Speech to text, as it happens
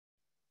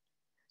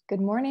Good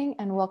morning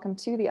and welcome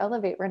to the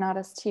Elevate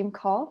Renatus team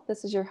call.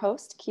 This is your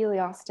host, Keely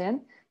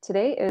Austin.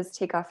 Today is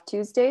Takeoff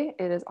Tuesday.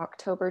 It is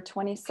October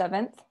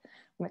 27th.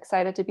 I'm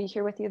excited to be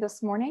here with you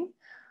this morning.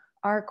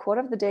 Our quote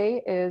of the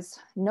day is,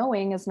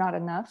 knowing is not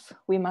enough,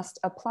 we must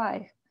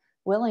apply.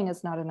 Willing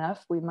is not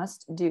enough, we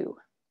must do.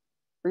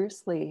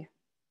 Bruce Lee.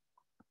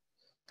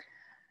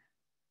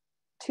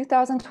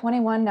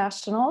 2021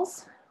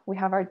 Nationals. We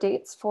have our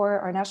dates for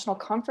our national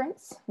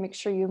conference. Make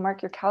sure you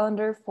mark your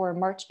calendar for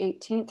March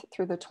 18th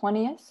through the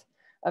 20th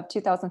of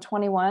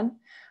 2021.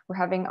 We're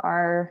having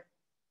our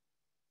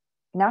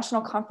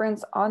national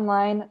conference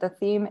online. The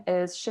theme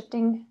is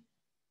shifting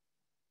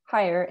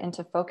higher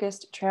into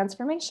focused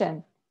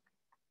transformation.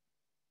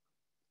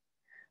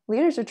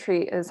 Leaders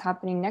Retreat is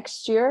happening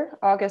next year,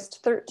 August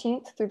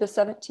 13th through the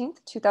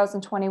 17th,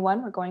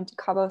 2021. We're going to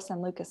Cabo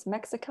San Lucas,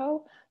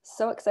 Mexico.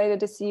 So excited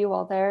to see you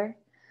all there.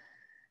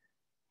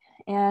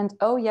 And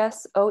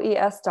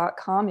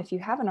oes.com, if you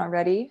haven't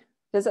already,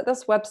 visit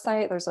this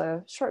website. There's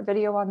a short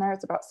video on there.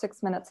 It's about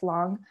 6 minutes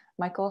long.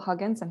 Michael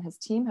Huggins and his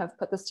team have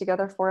put this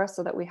together for us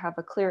so that we have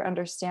a clear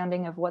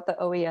understanding of what the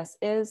OES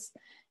is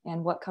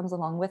and what comes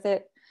along with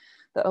it.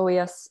 The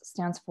OES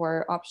stands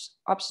for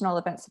Optional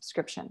Event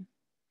Subscription.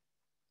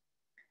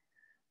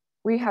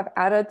 We have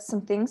added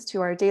some things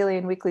to our daily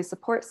and weekly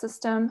support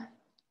system.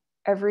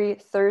 Every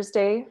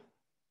Thursday,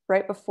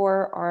 right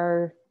before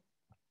our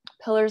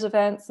Pillars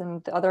events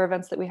and the other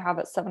events that we have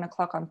at 7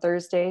 o'clock on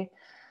Thursday,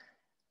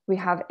 we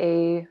have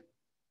a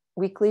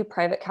weekly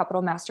private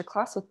capital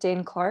masterclass with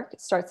Dane Clark. It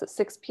starts at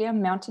 6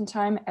 p.m. Mountain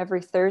Time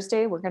every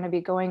Thursday. We're going to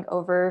be going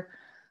over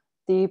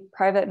the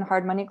private and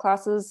hard money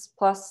classes,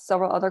 plus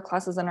several other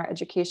classes in our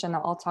education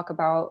that all talk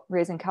about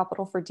raising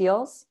capital for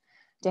deals.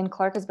 Dane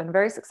Clark has been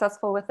very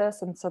successful with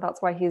this, and so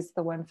that's why he's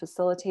the one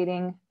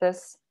facilitating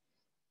this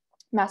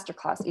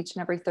masterclass each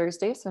and every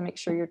Thursday. So make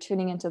sure you're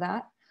tuning into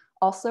that.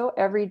 Also,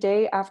 every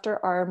day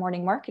after our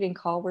morning marketing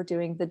call, we're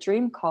doing the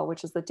Dream Call,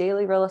 which is the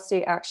Daily Real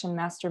Estate Action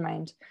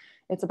Mastermind.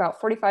 It's about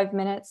 45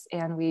 minutes,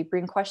 and we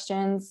bring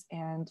questions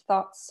and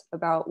thoughts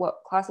about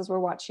what classes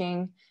we're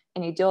watching,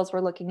 any deals we're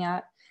looking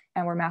at,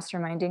 and we're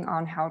masterminding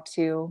on how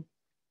to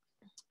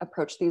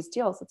approach these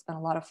deals. It's been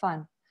a lot of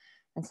fun.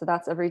 And so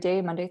that's every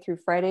day, Monday through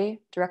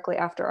Friday, directly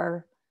after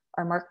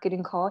our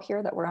marketing call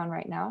here that we're on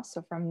right now.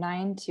 So from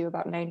 9 to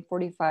about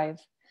 9:45.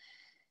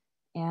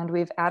 And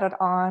we've added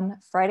on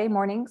Friday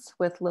mornings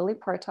with Lily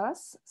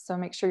Portas. So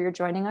make sure you're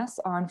joining us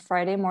on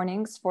Friday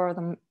mornings for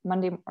the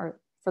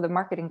for the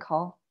marketing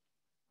call.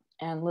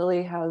 And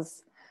Lily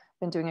has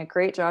been doing a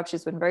great job.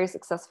 She's been very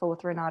successful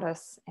with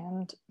Renatus,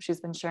 and she's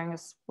been sharing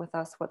with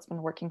us what's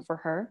been working for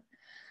her.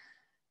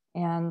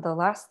 And the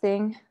last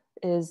thing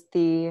is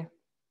the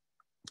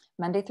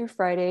Monday through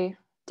Friday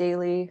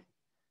daily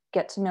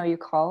get to know you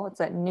call. It's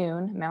at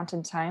noon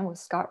Mountain Time with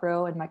Scott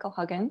Rowe and Michael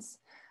Huggins.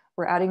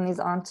 We're adding these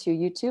onto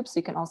YouTube, so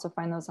you can also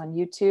find those on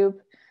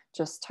YouTube.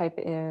 Just type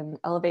in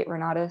Elevate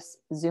Renatus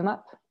Zoom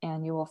Up,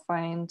 and you will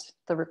find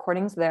the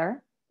recordings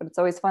there. But it's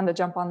always fun to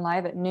jump on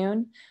live at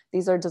noon.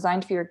 These are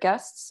designed for your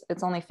guests.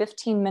 It's only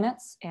 15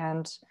 minutes,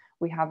 and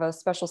we have a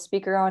special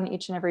speaker on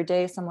each and every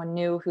day, someone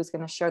new who's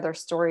going to share their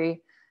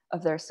story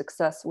of their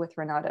success with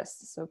Renatus.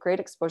 So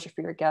great exposure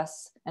for your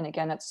guests. And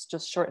again, it's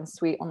just short and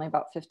sweet, only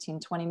about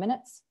 15-20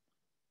 minutes.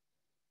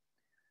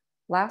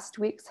 Last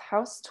week's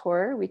house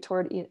tour, we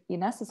toured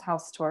Ines's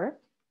house tour.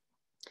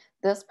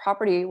 This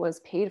property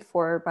was paid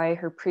for by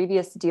her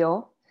previous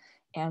deal,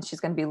 and she's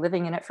going to be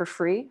living in it for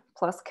free,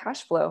 plus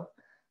cash flow.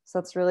 So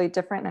it's really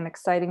different and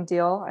exciting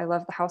deal. I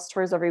love the house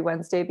tours every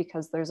Wednesday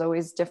because there's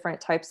always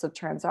different types of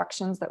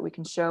transactions that we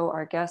can show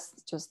our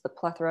guests, just the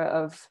plethora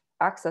of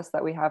access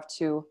that we have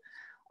to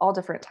all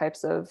different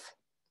types of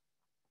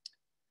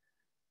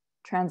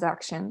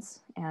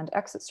transactions and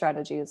exit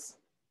strategies.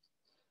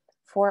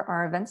 For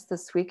our events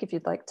this week, if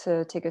you'd like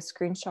to take a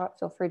screenshot,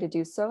 feel free to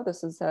do so.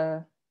 This is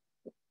a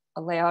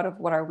layout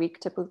of what our week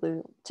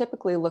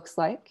typically looks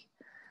like.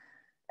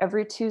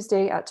 Every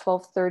Tuesday at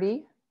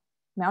 12:30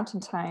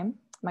 Mountain Time,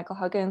 Michael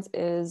Huggins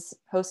is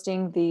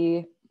hosting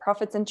the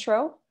Profits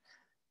Intro.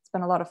 It's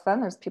been a lot of fun.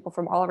 There's people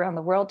from all around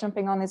the world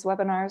jumping on these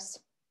webinars.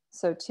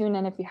 So tune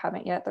in if you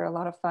haven't yet. They're a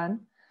lot of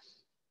fun.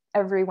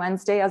 Every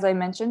Wednesday, as I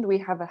mentioned, we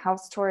have a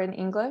house tour in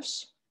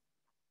English.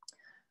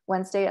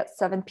 Wednesday at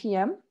 7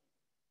 p.m.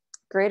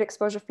 Great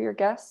exposure for your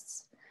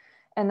guests.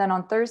 And then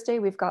on Thursday,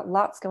 we've got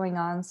lots going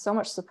on, so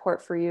much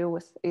support for you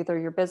with either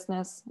your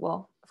business,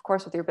 well, of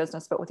course with your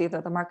business, but with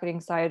either the marketing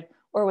side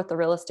or with the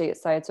real estate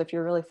side. So if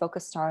you're really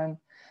focused on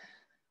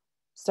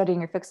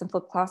studying your fix and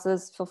flip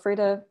classes, feel free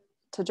to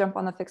jump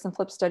on the fix and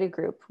flip study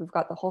group. We've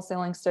got the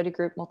wholesaling study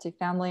group,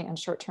 multifamily, and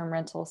short-term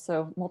rental.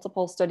 So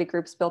multiple study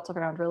groups built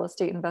around real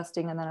estate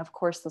investing. And then of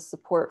course the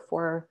support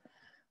for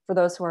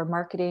those who are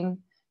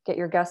marketing. Get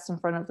your guests in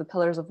front of the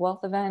Pillars of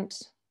Wealth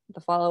event, the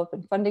follow-up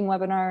and funding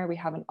webinar. We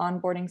have an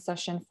onboarding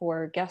session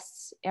for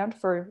guests and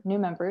for new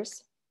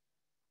members.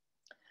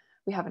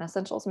 We have an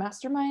essentials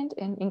mastermind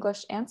in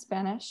English and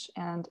Spanish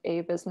and a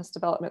business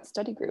development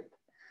study group.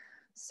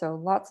 So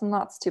lots and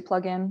lots to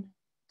plug in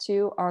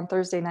to on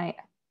Thursday night.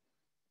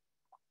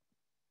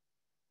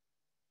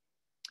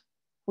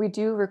 We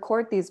do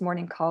record ththese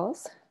morning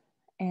calls,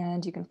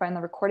 and you can find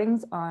the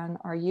recordings on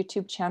our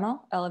YouTube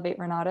channel, Elevate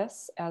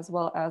Renatus, as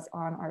well as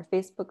on our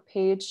Facebook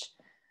page,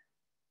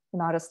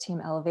 Renatus Team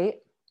Elevate.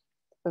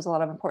 There's a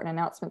lot of important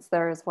announcements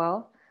there as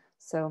well.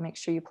 So make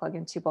sure you plug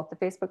into both the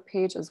Facebook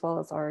page as well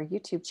as our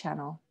YouTube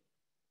channel.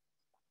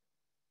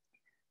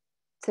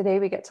 Today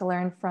we get to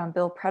learn from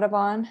Bill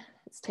Predebon.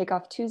 It's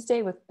Takeoff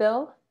Tuesday with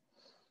Bill.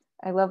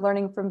 I love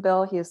learning from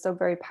Bill. He is so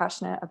very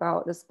passionate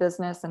about this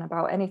business and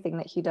about anything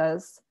that he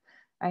does.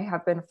 I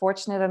have been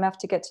fortunate enough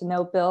to get to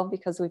know Bill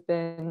because we've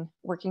been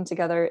working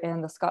together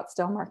in the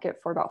Scottsdale market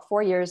for about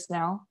 4 years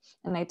now.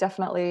 And I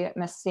definitely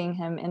miss seeing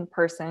him in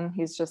person.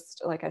 He's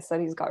just, like I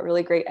said, he's got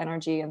really great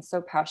energy and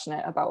so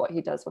passionate about what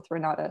he does with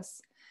Renatus.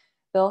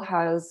 Bill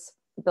has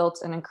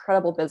built an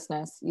incredible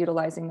business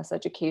utilizing this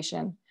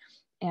education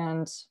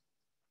and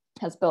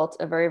has built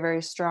a very,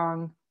 very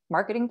strong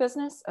marketing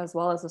business as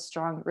well as a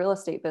strong real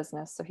estate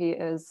business. So he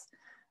is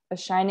a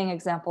shining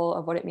example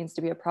of what it means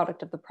to be a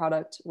product of the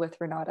product with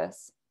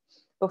Renatus.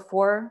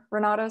 Before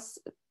Renatus,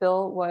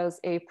 Bill was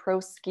a pro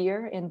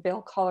skier in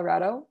Vail,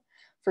 Colorado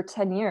for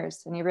 10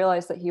 years, and he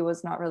realized that he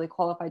was not really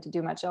qualified to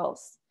do much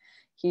else.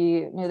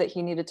 He knew that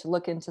he needed to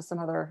look into some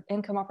other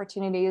income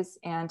opportunities,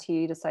 and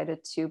he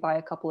decided to buy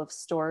a couple of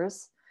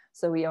stores.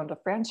 So he owned a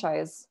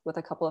franchise with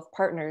a couple of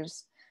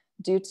partners.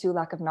 Due to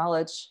lack of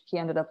knowledge, he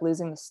ended up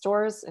losing the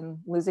stores and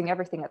losing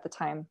everything at the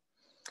time.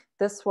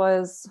 This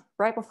was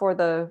right before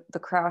the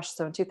crash.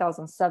 So in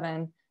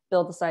 2007,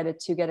 Bill decided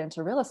to get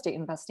into real estate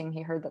investing.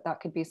 He heard that that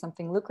could be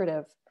something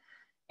lucrative.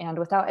 And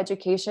without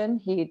education,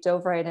 he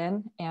dove right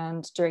in.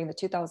 And during the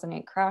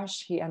 2008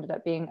 crash, he ended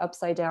up being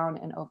upside down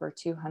in over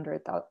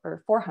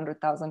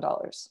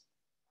 $400,000.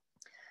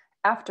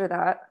 After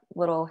that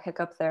little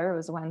hiccup there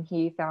was when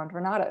he found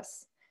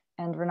Renatus.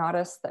 And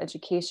Renatus, the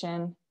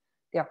education,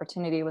 the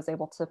opportunity was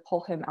able to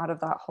pull him out of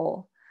that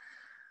hole.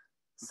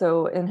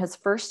 So in his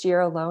first year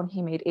alone,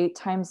 he made 8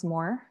 times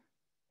more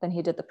than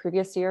he did the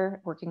previous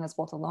year, working as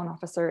both a loan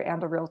officer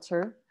and a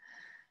realtor.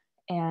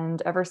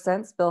 And ever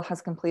since, Bill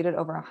has completed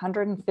over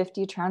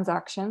 150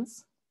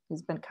 transactions.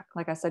 He's been,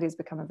 like I said, he's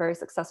become a very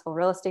successful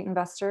real estate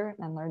investor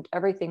and learned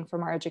everything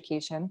from our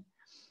education.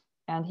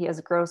 And he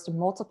has grossed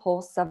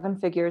multiple 7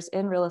 figures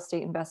in real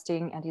estate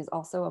investing. And he's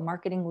also a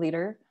marketing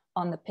leader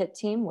on the PIT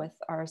team with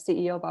our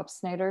CEO, Bob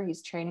Snyder.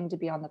 He's training to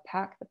be on the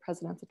PAC, the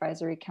President's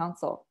Advisory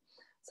Council.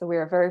 So we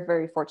are very,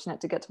 very fortunate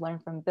to get to learn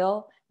from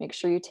Bill. Make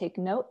sure you take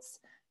notes.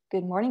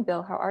 Good morning,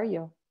 Bill. How are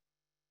you?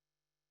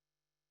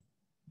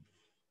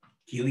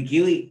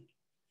 Keely,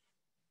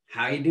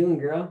 how you doing,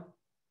 girl?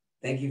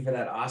 Thank you for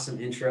that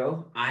awesome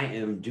intro. I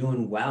am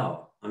doing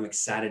well. I'm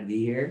excited to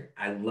be here.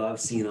 I love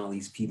seeing all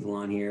these people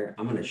on here.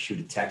 I'm going to shoot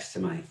a text to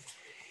my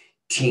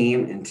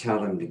team and tell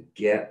them to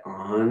get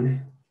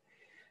on.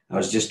 I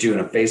was just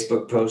doing a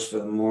Facebook post for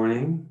the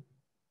morning.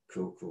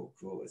 Cool.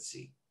 Let's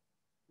see.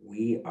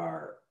 We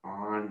are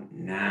on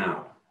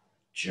now.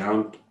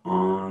 Jump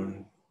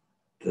on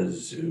the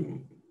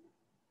Zoom.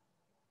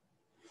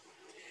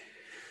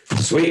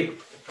 Sweet.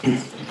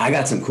 I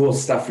got some cool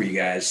stuff for you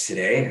guys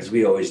today, as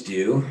we always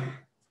do.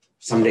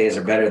 Some days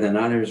are better than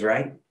others,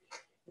 right?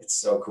 It's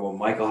so cool.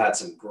 Michael had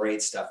some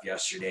great stuff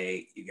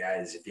yesterday. You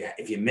guys,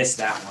 if you missed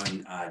that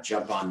one,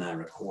 jump on the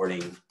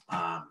recording.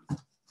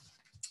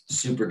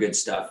 Super good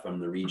stuff from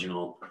the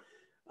regional.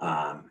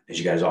 As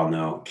you guys all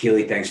know,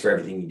 Keely, thanks for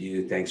everything you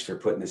do. Thanks for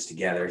putting this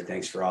together.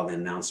 Thanks for all the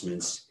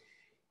announcements.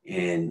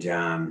 And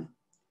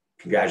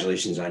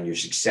congratulations on your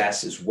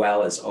success, as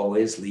well as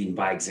always leading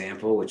by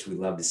example, which we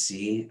love to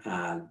see.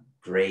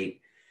 Great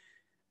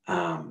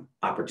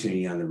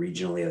opportunity on the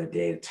regional the other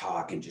day to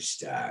talk and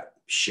just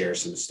share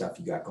some stuff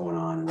you got going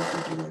on and what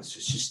you're doing. So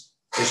it's just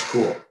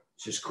cool.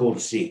 It's just cool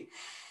to see.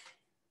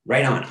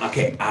 Right on.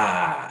 Okay.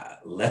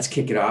 Let's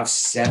kick it off.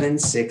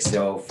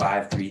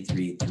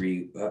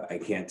 760-5333. I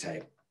can't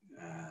type.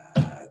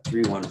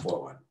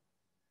 3141.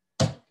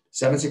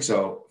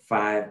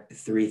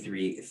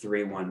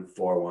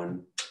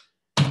 760-533-3141.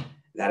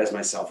 That is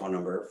my cell phone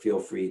number. Feel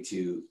free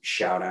to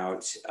shout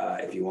out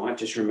if you want.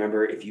 Just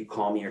remember, if you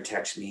call me or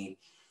text me,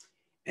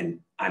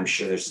 and I'm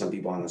sure there's some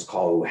people on this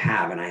call who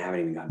have, and I haven't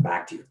even gotten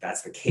back to you. If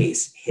that's the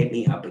case, hit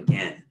me up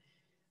again.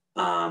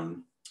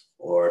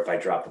 Or if I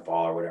drop the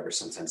ball or whatever,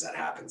 sometimes that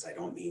happens. I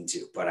don't mean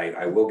to, but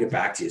I will get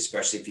back to you,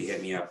 especially if you hit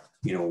me up,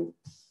 2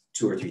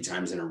 or 3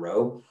 times in a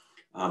row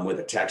with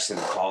a text and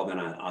a call, then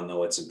I'll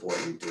know it's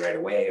important right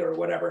away or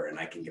whatever, and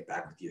I can get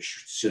back with you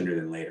sooner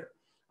than later.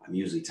 I'm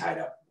usually tied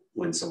up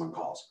when someone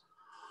calls.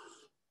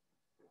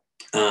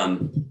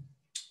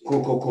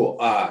 Cool.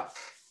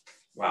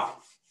 Wow.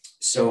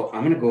 So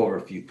I'm going to go over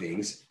a few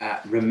things.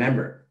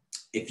 Remember,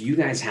 if you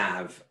guys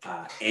have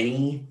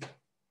any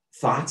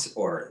thoughts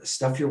or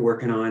stuff you're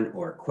working on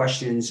or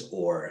questions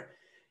or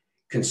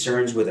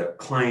concerns with a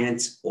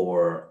client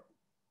or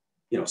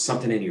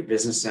something in your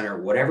business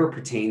center, whatever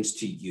pertains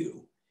to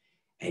you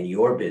and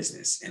your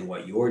business and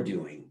what you're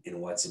doing and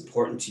what's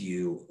important to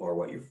you or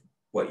what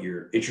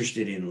you're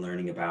interested in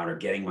learning about or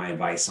getting my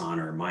advice on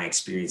or my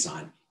experience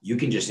on, you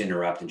can just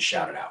interrupt and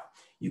shout it out.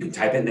 You can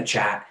type it in the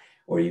chat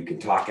or you can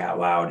talk out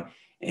loud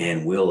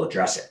and we'll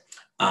address it.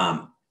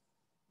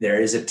 There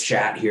is a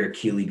chat here,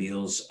 Keely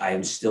Beals. I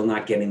am still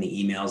not getting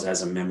the emails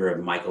as a member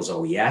of Michael's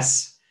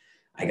OES.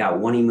 I got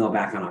one email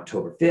back on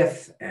October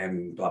 5th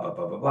and blah, blah,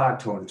 blah, blah, blah,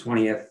 October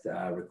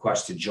 20th.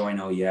 Request to join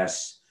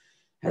OES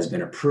has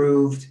been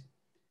approved.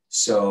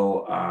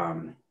 So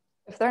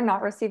if they're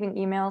not receiving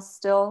emails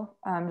still,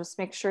 just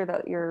make sure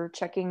that you're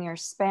checking your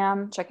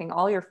spam, checking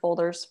all your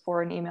folders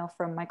for an email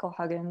from Michael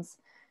Huggins.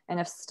 And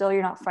if still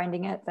you're not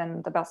finding it,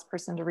 then the best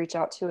person to reach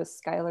out to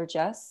is Skylar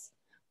Jess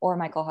or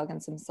Michael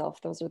Huggins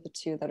himself. Those are the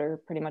two that are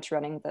pretty much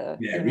running the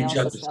email reach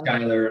out system. to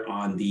Skylar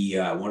on the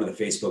one of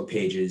the Facebook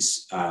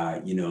pages,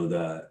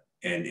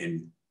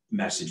 and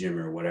message him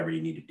or whatever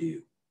you need to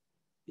do.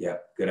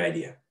 Yep, good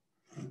idea.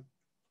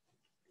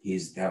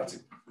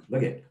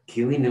 Look at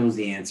Keely knows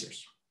the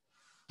answers.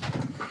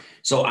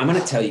 So I'm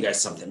going to tell you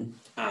guys something.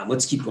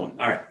 Let's keep going.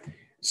 All right.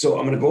 So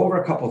I'm going to go over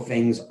a couple of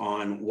things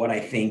on what I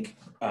think.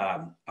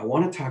 I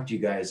want to talk to you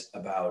guys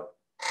about.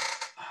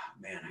 Oh,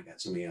 man, I got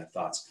so many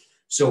thoughts.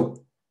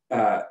 So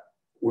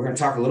we're going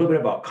to talk a little bit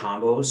about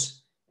combos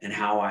and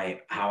how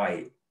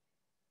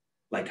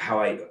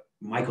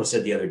Michael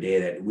said the other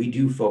day that we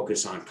do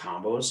focus on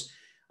combos.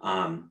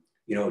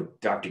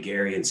 Dr.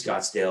 Gary in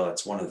Scottsdale,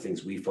 that's one of the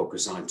things we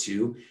focus on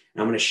too.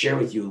 And I'm going to share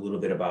with you a little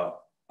bit about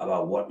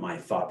what my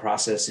thought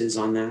process is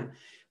on that.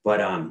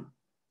 But,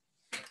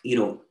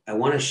 I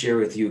want to share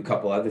with you a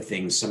couple other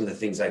things, some of the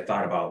things I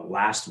thought about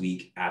last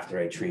week after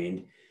I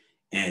trained,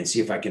 and see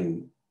if I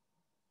can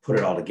put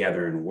it all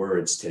together in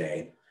words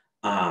today.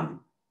 And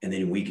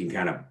then we can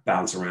kind of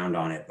bounce around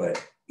on it.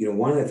 But,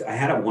 I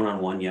had a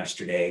one-on-one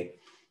yesterday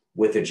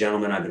with a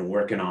gentleman I've been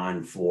working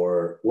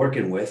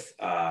with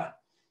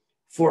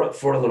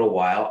for a little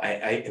while.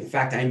 In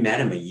fact, I met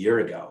him a year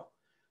ago.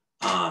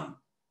 I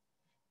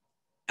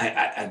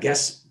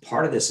guess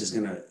part of this is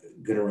gonna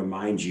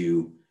remind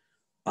you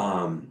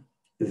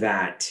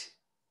that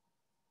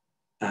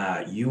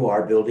you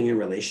are building a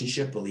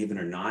relationship, believe it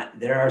or not.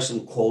 There are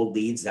some cold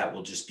leads that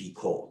will just be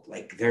cold.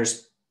 Like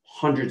there's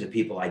hundreds of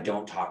people I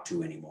don't talk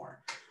to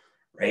anymore,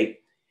 right?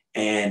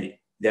 And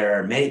there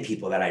are many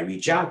people that I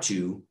reach out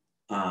to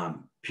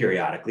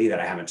periodically that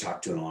I haven't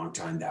talked to in a long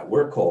time that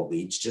were cold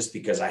leads just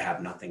because I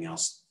have nothing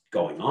else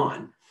going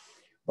on.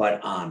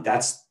 But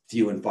that's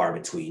few and far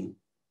between.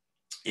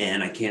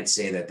 And I can't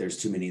say that there's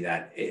too many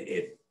that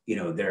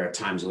there are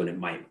times when it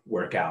might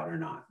work out or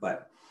not.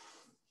 But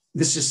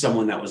this is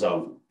someone that was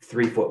a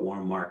 3-foot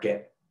warm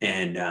market.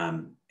 And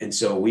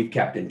so we've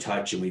kept in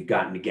touch and we've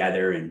gotten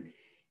together and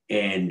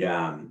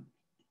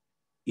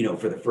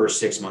for the first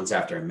 6 months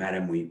after I met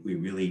him, we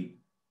really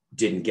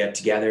didn't get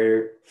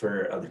together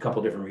for a couple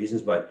of different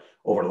reasons, but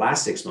over the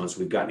last 6 months,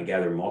 we've gotten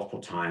together multiple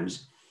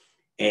times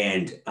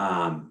and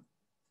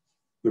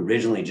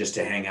originally just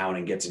to hang out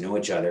and get to know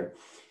each other.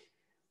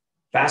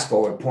 Fast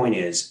forward point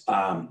is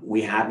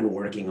we have been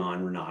working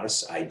on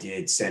Renatus. I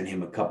did send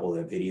him a couple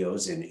of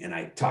videos and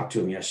I talked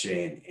to him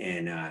yesterday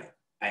and I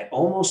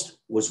almost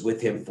was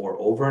with him for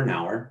over an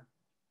hour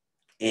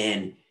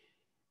and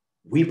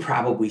we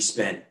probably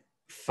spent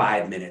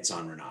 5 minutes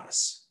on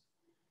Renatus.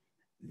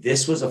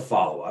 This was a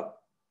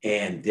follow-up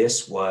and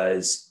this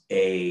was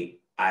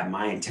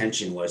my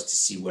intention was to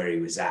see where he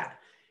was at.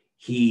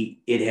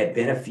 It had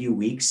been a few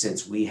weeks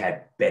since we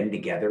had been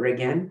together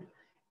again.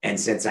 And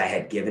since I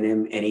had given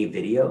him any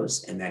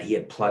videos and that he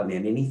had plugged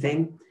in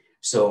anything,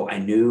 so I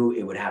knew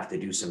it would have to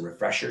do some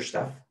refresher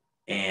stuff.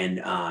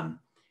 And,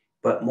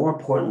 but more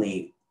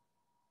importantly,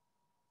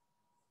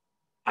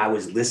 I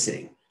was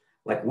listening.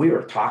 Like we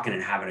were talking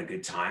and having a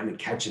good time and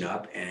catching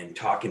up and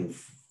talking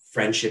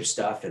friendship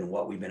stuff and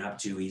what we've been up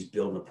to. He's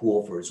building a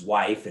pool for his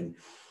wife and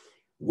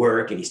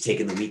work, and he's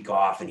taking the week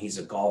off, and he's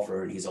a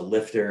golfer and he's a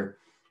lifter.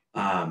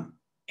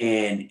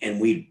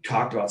 And we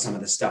talked about some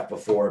of the stuff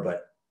before,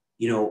 but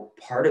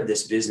part of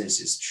this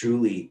business is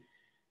truly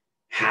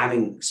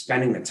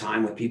spending the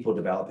time with people,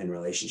 developing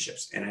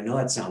relationships. And I know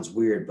that sounds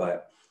weird,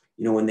 but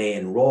when they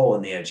enroll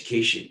in the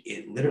education,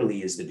 it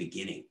literally is the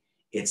beginning.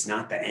 It's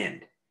not the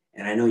end.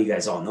 And I know you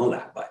guys all know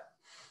that, but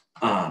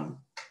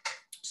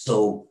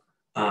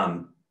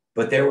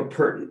but there were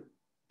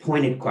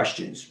pointed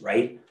questions,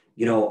 right?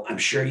 I'm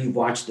sure you've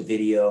watched the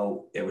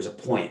video. There was a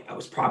point. I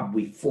was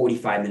probably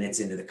 45 minutes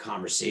into the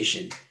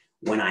conversation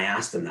when I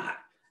asked him that,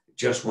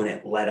 just when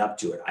it led up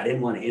to it. I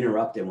didn't want to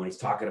interrupt him when he's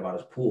talking about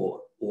his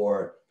pool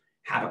or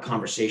have a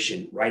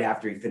conversation right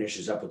after he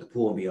finishes up with the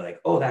pool and be like,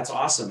 oh, that's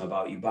awesome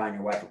about you buying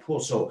your wife a pool.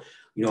 So,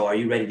 are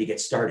you ready to get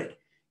started?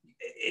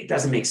 It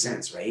doesn't make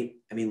sense, right?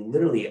 I mean,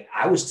 literally,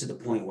 I was to the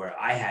point where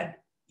I had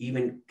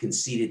even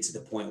conceded to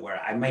the point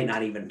where I might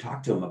not even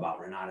talk to him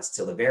about Renatus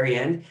till the very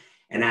end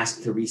and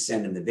ask to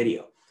resend him the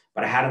video.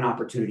 But I had an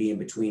opportunity in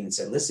between and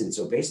said, listen,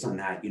 so based on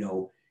that,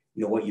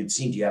 what you'd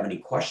seen, do you have any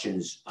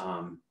questions,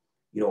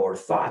 or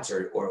thoughts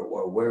or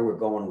where we're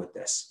going with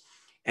this?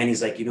 And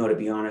he's like, to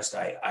be honest,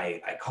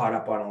 I caught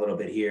up on a little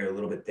bit here, a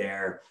little bit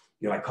there.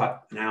 I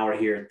caught an hour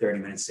here, 30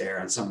 minutes there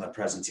on some of the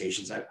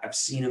presentations. I've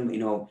seen him,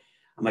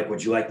 I'm like,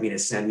 would you like me to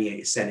send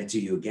it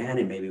to you again?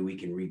 And maybe we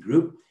can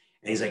regroup.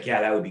 And he's like,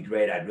 yeah, that would be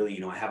great. I'd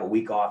really, I have a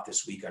week off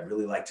this week. I'd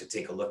really like to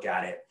take a look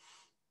at it.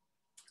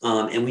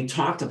 And we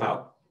talked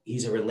about,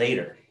 he's a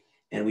relator,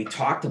 and we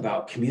talked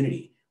about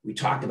community. We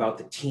talked about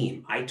the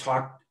team. I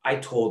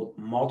told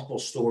multiple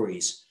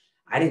stories.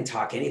 I didn't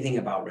talk anything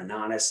about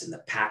Renatus and the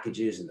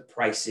packages and the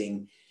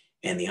pricing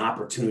and the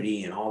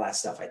opportunity and all that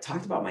stuff. I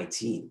talked about my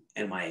team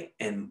and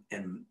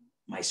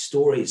my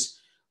stories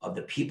of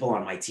the people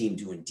on my team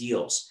doing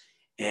deals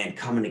and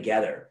coming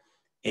together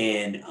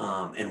and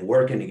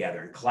working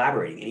together and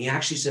collaborating. And he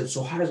actually said,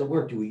 so how does it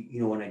work? Do we,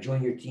 when I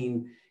join your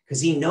team, because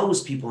he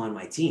knows people on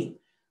my team,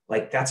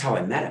 like that's how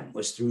I met him,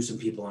 was through some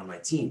people on my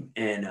team.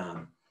 And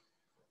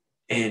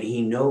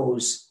he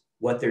knows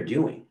what they're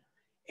doing.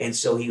 And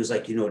so he was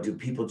like, do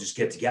people just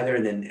get together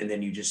and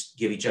then you just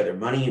give each other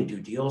money and do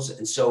deals?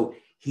 And so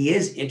he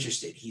is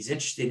interested. He's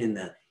interested in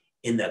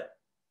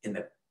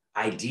the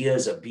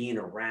ideas of being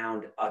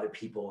around other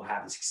people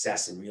having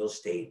success in real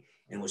estate,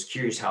 and was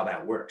curious how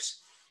that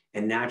works,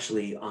 and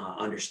naturally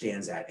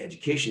understands that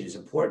education is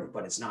important,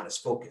 but it's not his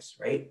focus,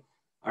 right?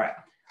 All right,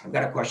 I've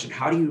got a question.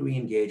 How do you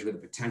re-engage with a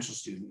potential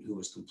student who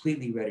was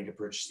completely ready to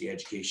purchase the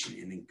education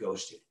and then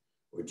ghosted?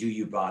 Or do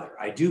you bother?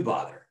 I do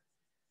bother,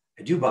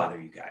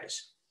 you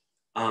guys.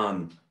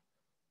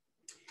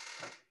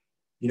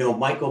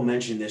 Michael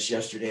mentioned this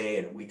yesterday,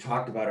 and we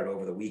talked about it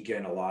over the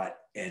weekend a lot.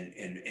 And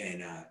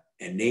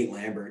Nate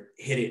Lambert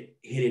hit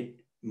it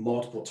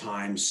multiple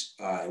times.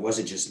 It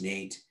wasn't just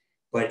Nate,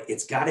 but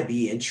it's got to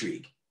be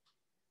intrigue.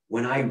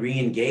 When I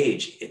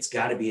re-engage, it's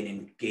got to be an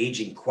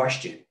engaging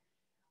question.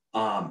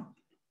 I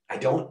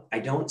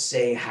don't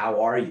say,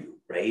 how are you,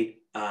 right?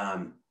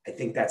 I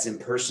think that's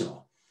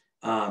impersonal.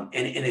 And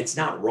it's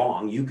not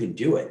wrong. You can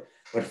do it,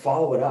 but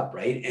follow it up,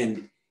 right?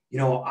 And,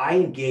 I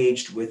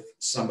engaged with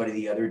somebody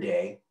the other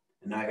day,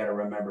 and I got to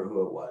remember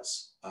who it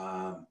was.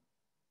 Come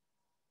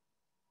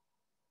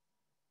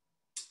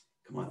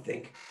on,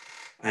 think.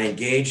 I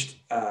engaged,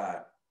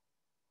 I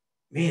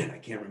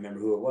can't remember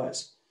who it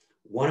was.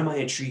 One of my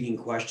intriguing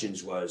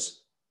questions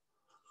was,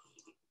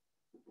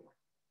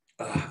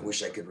 I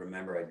wish I could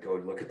remember. I'd go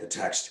look at the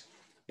text,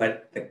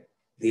 but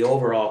the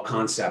overall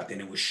concept,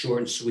 and it was short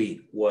and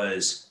sweet,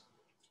 was,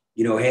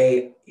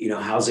 hey,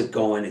 how's it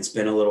going? It's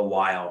been a little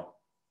while.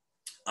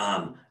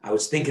 I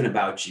was thinking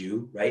about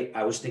you, right?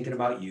 I was thinking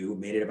about you,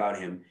 made it about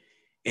him.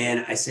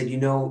 And I said, you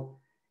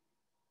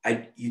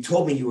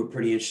told me you were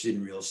pretty interested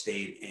in real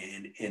estate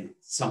and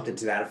something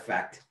to that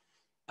effect.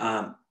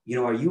 Are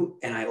you,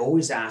 and I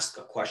always ask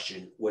a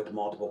question with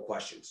multiple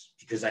questions,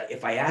 because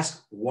if I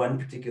ask one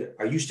particular,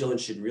 are you still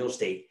interested in real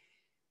estate?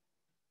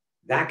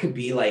 That could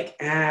be like,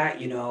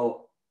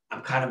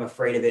 I'm kind of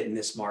afraid of it in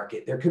this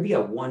market. There could be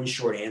a one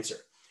short answer.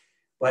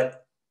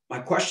 But my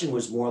question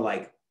was more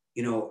like,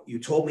 you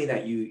told me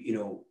that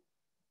you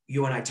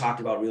and I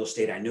talked about real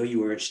estate. I know you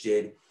were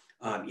interested.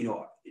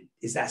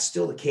 Is that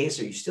still the case?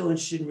 Are you still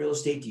interested in real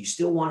estate? Do you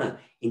still want to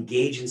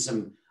engage in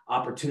some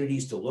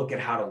opportunities to look at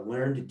how to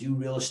learn to do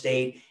real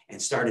estate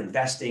and start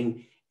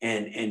investing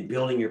and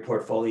building your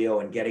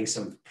portfolio and getting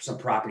some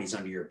properties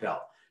under your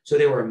belt? So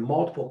there were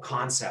multiple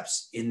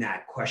concepts in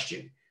that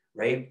question,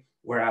 right,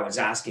 where I was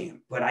asking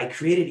him, but I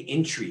created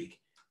intrigue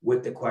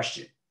with the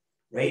question,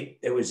 right?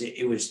 It was,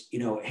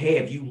 hey,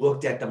 have you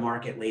looked at the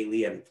market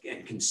lately and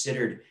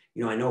considered,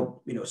 I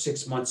know,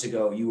 6 months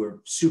ago, you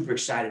were super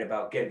excited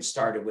about getting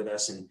started with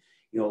us, and,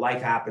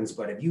 life happens,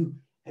 but have you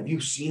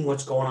seen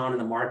what's going on in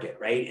the market,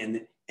 right?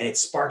 And it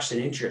sparks an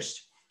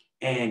interest.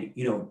 And,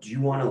 do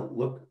you want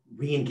to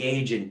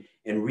re-engage and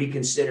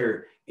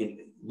reconsider in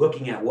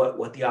looking at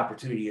what the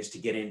opportunity is to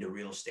get into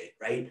real estate,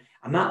 right?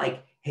 I'm not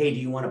like, hey, do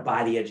you want to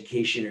buy the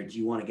education, or do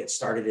you want to get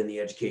started in the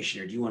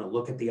education, or do you want to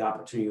look at the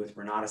opportunity with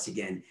Renatus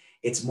again?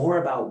 It's more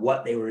about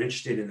what they were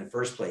interested in the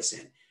first place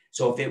in.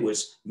 So if it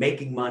was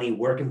making money,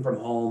 working from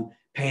home,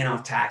 paying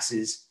off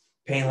taxes,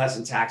 paying less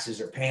in taxes,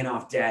 or paying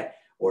off debt,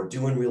 or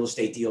doing real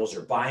estate deals,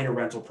 or buying a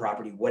rental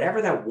property,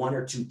 whatever that one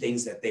or two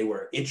things that they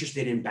were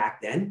interested in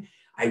back then,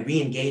 I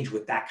re-engage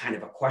with that kind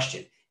of a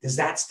question. Does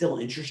that still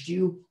interest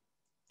you?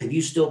 Have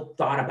you still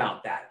thought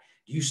about that?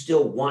 Do you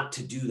still want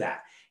to do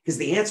that? Because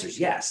the answer is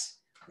yes,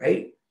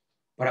 right?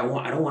 But I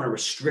don't want to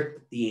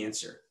restrict the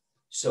answer.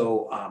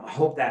 So I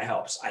hope that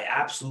helps. I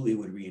absolutely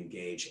would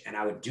re-engage, and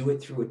I would do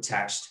it through a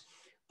text.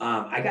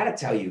 I got to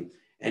tell you,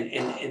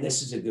 and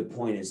this is a good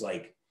point, is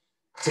like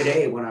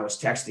today when I was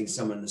texting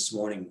someone this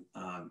morning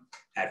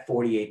at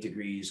 48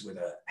 degrees with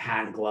a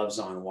hat and gloves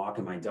on,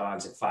 walking my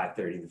dogs at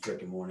 5:30 in the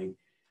freaking morning,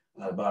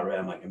 about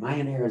I'm like, am I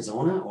in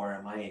Arizona or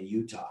am I in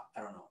Utah?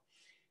 I don't know.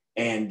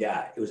 And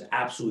it was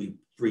absolutely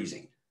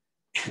freezing.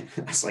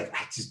 I was like,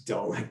 I just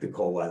don't like the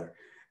cold weather.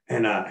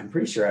 And I'm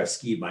pretty sure I've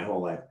skied my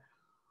whole life.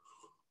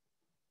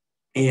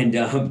 And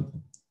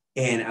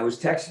I was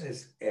texting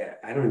this.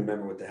 I don't even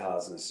remember what the hell I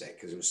was going to say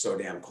because it was so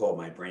damn cold.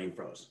 My brain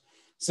froze.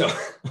 So,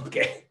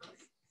 okay.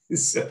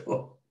 So,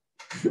 all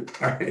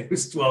right. It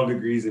was 12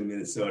 degrees in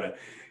Minnesota.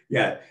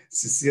 Yeah.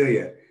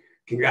 Cecilia,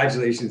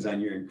 congratulations on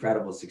your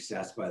incredible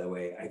success, by the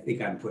way. I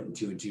think I'm putting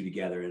two and two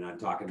together and I'm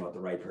talking about the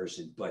right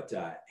person, but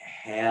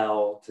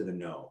hell to the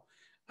no.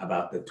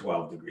 about the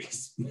 12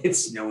 degrees.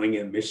 It's snowing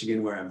in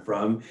Michigan where I'm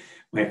from.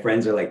 My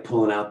friends are like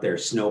pulling out their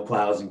snow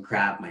plows and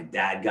crap. My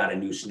dad got a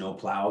new snow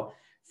plow.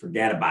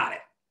 Forget about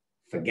it.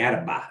 Forget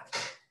about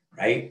it,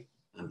 right?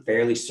 I'm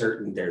fairly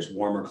certain there's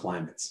warmer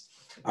climates.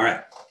 All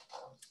right.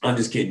 I'm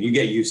just kidding. You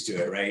get used to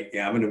it, right?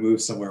 Yeah, I'm going to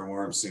move somewhere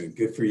warm soon.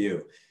 Good for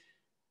you.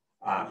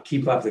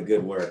 Keep up the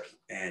good work.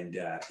 And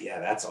yeah,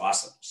 that's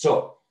awesome.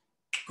 So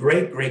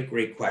great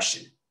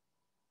question.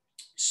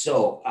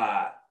 So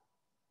I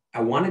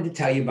wanted to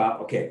tell you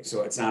about, okay,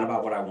 so it's not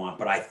about what I want,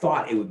 but I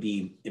thought it would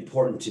be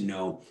important to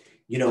know,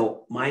 you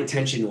know, my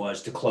intention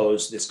was to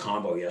close this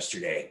combo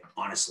yesterday,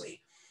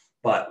 honestly.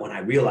 But when I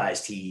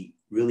realized he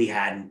really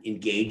hadn't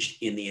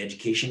engaged in the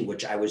education,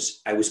 which I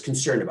was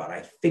concerned about,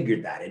 I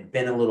figured that it'd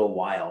been a little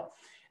while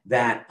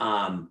that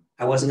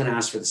I wasn't going to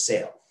ask for the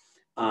sale.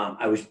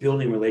 I was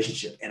building a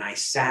relationship, and I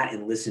sat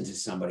and listened to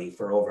somebody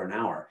for over an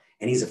hour.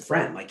 And he's a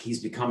friend. Like, he's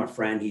become a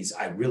friend.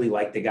 I really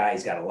like the guy.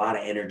 He's got a lot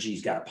of energy.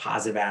 He's got a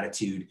positive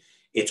attitude.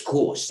 It's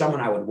cool. Someone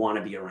I would want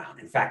to be around.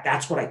 In fact,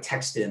 that's what I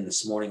texted him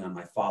this morning on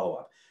my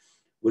follow-up,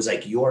 was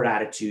like, your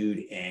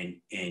attitude and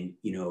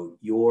you know,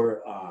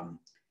 your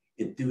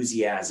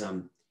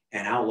enthusiasm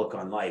and outlook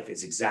on life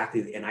is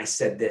exactly. And I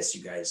said this,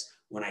 you guys,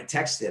 when I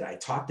texted, I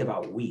talked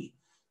about we,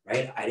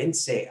 right? I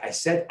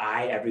said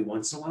I every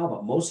once in a while,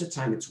 but most of the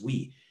time it's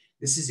we.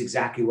 This is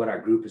exactly what our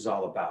group is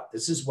all about.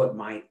 This is what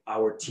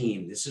our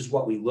team, this is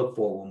what we look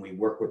for when we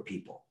work with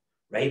people,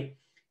 right?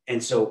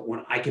 And so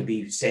when I could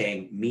be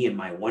saying me and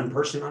my one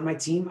person on my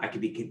team, I could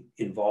be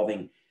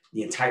involving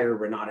the entire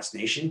Renatus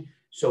Nation.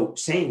 So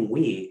saying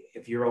we,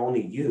 if you're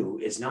only you,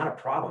 is not a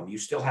problem. You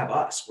still have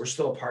us. We're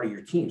still a part of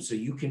your team. So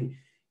you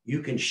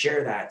can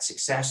share that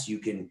success. You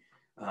can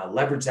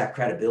leverage that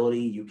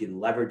credibility. You can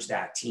leverage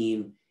that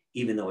team,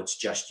 even though it's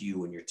just you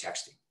when you're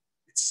texting.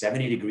 It's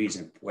 70 degrees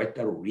in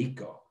Puerto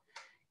Rico.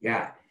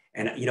 Yeah.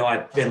 And, you know,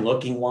 I've been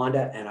looking,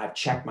 Wanda, and I've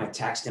checked my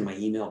text and my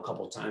email a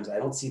couple of times. I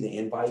don't see the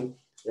invite.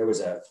 There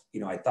was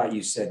I thought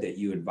you said that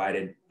you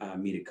invited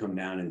me to come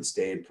down and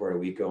stay in Puerto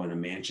Rico in a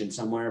mansion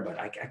somewhere, but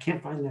I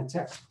can't find that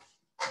text.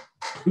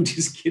 I'm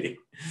just kidding.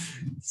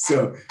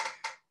 So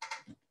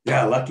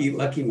yeah, lucky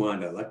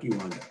Wanda,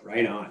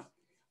 right on.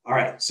 All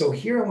right. So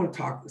here I want to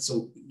talk.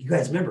 So you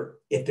guys remember,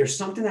 if there's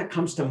something that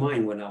comes to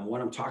mind when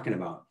what I'm talking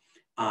about,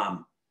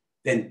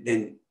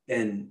 then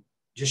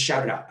just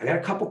shout it out. I got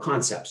a couple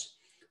concepts.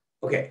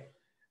 Okay.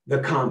 The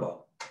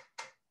combo.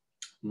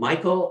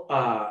 Michael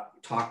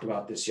talked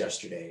about this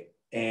yesterday,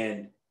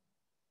 and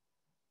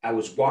I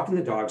was walking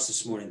the dogs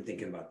this morning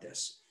thinking about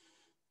this.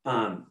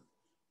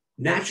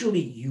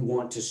 Naturally, you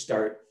want to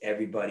start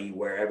everybody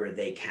wherever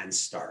they can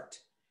start.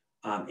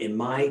 In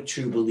my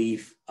true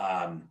belief,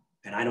 and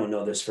I don't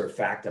know this for a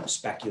fact, I'm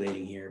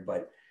speculating here,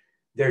 but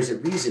there's a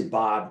reason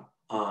Bob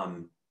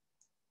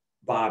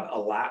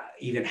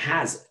even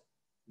has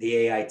the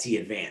AIT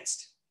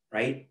advanced,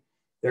 right?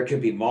 There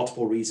could be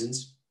multiple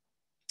reasons,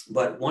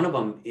 but one of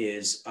them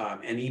is,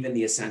 and even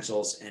the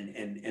essentials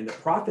and the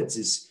profits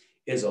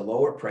is a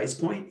lower price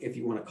point, if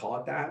you want to call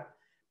it that.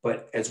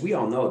 But as we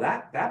all know,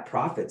 that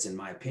profits, in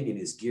my opinion,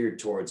 is geared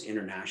towards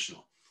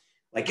international.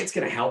 Like, it's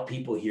going to help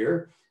people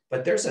here,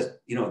 but there's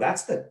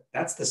that's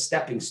the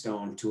stepping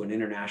stone to an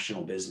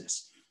international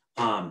business.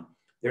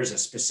 There's a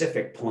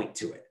specific point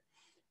to it.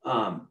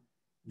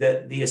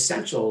 The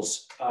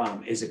essentials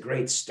is a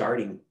great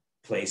starting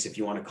place, if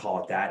you want to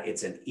call it that.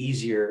 It's an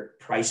easier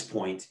price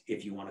point,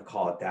 if you want to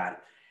call it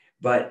that,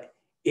 but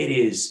it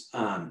is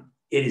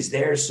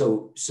there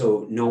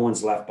so no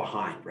one's left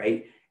behind,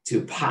 right?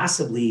 To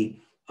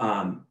possibly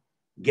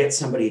get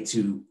somebody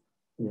to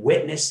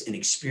witness and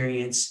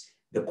experience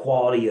the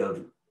quality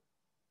of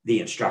the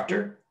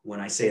instructor. When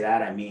I say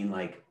that, I mean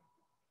like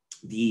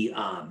they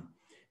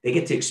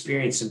get to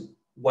experience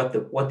what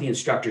the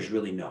instructors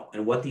really know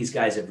and what these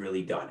guys have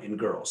really done, and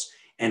girls,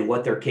 and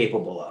what they're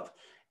capable of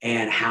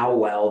and how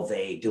well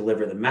they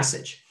deliver the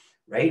message,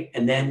 right?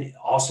 And then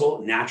also,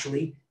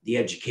 naturally, the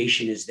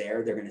education is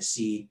there. They're going to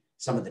see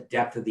some of the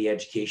depth of the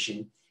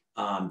education.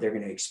 They're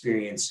going to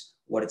experience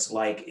what it's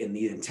like, in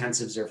the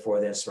intensives are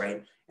for this,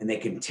 right? And they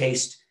can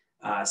taste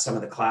some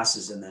of the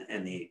classes and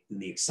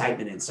the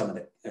excitement in some of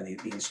the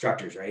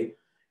instructors, right?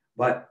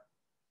 But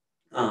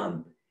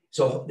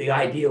so the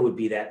idea would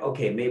be that,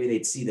 okay, maybe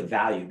they'd see the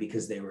value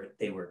because they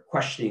were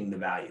questioning the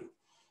value.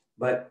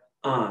 But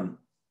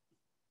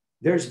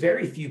there's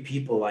very few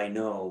people I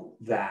know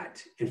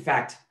that, in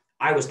fact,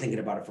 I was thinking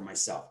about it for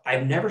myself.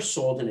 I've never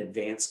sold an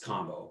advanced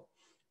combo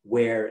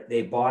where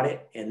they bought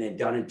it and then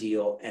done a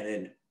deal and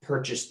then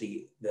purchased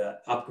the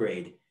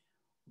upgrade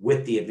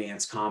with the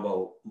advanced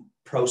combo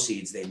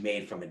proceeds they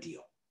made from a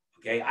deal.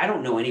 Okay. I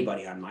don't know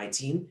anybody on my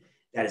team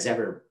that has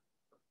ever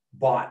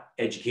bought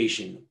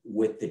education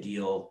with the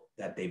deal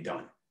that they've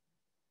done.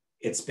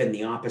 It's been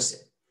the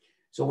opposite.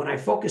 So when I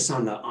focus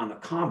on the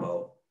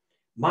combo,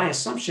 my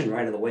assumption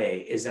right of the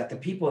way is that the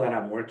people that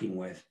I'm working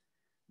with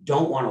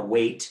don't want to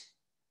wait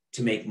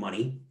to make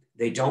money.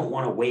 They don't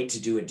want to wait to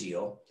do a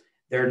deal.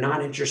 They're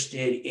not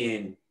interested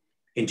in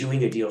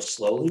doing a deal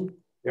slowly.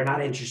 they're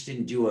not interested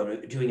in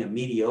doing a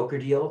mediocre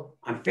deal.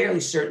 I'm fairly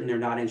certain they're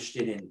not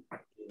interested in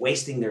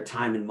wasting their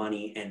time and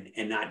money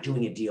and not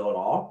doing a deal at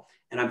all.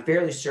 And I'm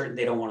fairly certain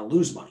they don't want to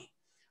lose money.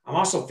 I'm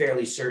also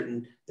fairly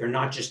certain they're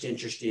not just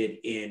interested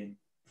in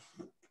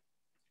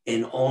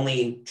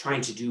only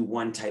trying to do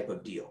one type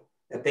of deal,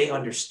 that they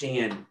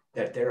understand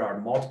that there are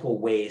multiple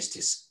ways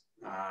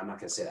to, I'm not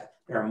going to say that,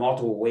 there are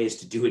multiple ways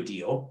to do a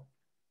deal.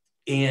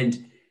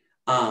 And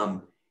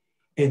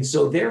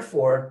so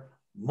therefore,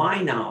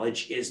 my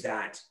knowledge is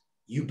that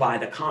you buy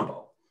the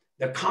combo.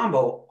 The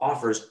combo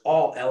offers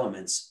all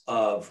elements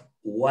of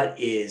what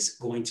is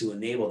going to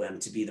enable them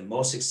to be the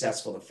most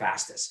successful, the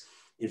fastest.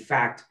 In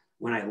fact,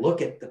 when I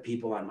look at the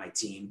people on my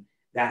team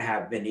that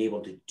have been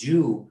able to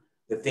do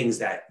the things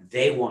that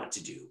they want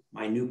to do,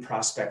 my new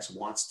prospects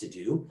wants to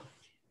do,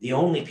 the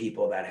only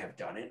people that have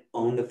done it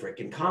own the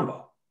freaking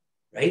combo,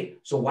 right?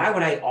 So why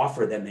would I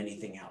offer them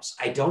anything else?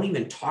 I don't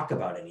even talk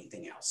about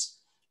anything else,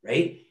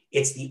 right?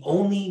 It's the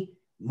only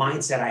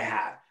mindset I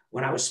have.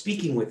 When I was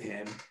speaking with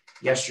him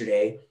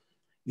yesterday,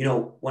 you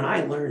know, when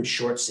I learned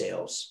short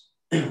sales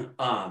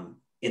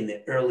in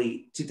the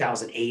early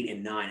 2008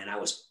 and 9, and I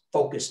was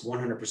focused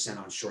 100%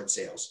 on short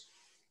sales,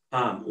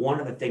 one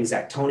of the things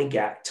that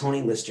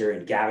Tony Lister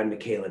and Gavin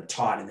McCaleb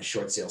taught in the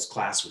short sales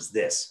class was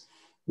this.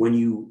 When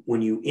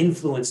you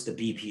influence the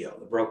BPO,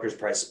 the broker's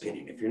price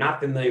opinion, if you're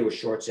not familiar with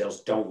short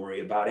sales, don't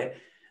worry about it.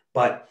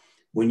 But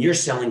when you're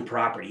selling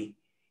property,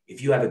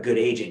 if you have a good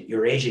agent,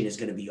 your agent is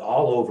going to be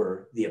all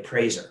over the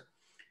appraiser.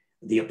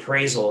 The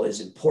appraisal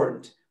is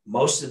important.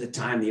 Most of the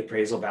time, the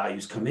appraisal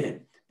values come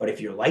in. But if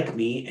you're like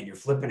me and you're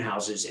flipping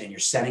houses and you're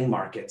setting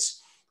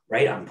markets,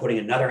 right? I'm putting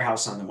another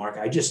house on the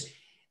market.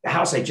 The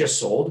house I just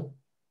sold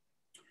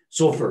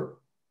for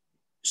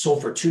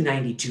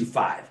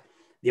 $292,500.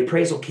 The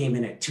appraisal came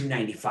in at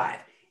 $295,000.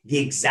 The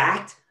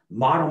exact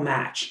model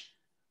match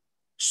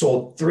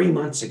sold 3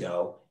 months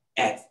ago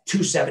at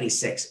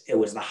 $276,000. It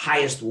was the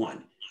highest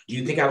one. Do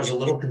you think I was a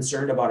little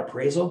concerned about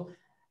appraisal?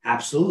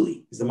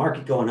 Absolutely. Is the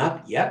market going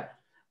up? Yep.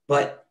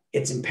 But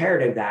it's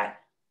imperative that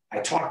I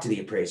talk to the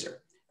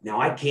appraiser. Now,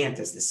 I can't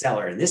as the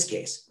seller in this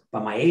case,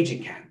 but my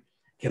agent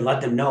can let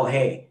them know,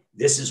 hey,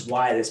 this is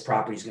why this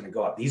property is going to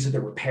go up. These are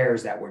the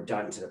repairs that were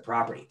done to the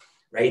property,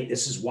 right?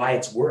 This is why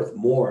it's worth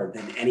more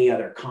than any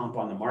other comp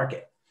on the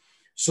market.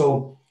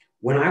 So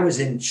when I was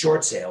in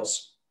short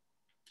sales,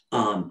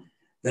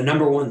 the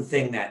number one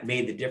thing that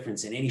made the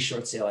difference in any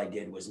short sale I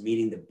did was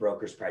meeting the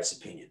broker's price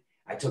opinion.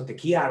 I took the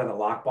key out of the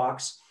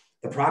lockbox.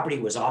 The property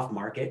was off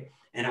market,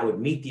 and I would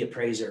meet the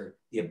appraiser,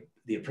 the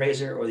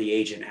appraiser or the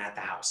agent at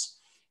the house.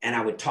 And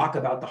I would talk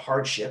about the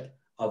hardship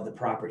of the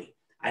property.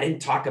 I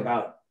didn't talk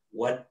about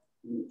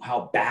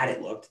how bad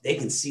it looked. They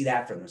can see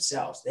that for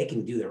themselves. They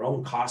can do their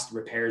own cost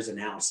repairs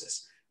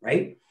analysis,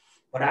 right?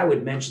 But I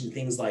would mention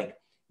things like,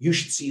 you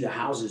should see the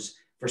houses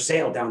for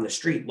sale down the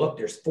street. Look,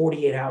 there's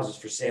 48 houses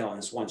for sale on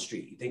this one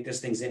street. You think this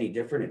thing's any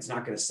different? It's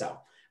not going to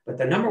sell. But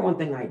the number one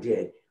thing I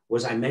did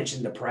was I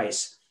mentioned the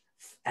price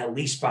at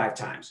least 5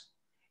 times.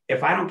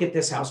 If I don't get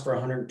this house for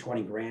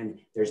 120 grand,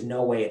 there's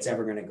no way it's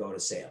ever going to go to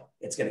sale.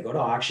 It's going to go to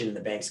auction and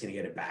the bank's going to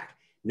get it back.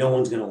 No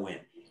one's going to win.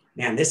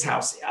 Man, this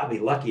house, I'll be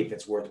lucky if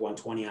it's worth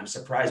 120. I'm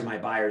surprised my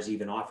buyers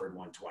even offered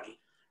 120,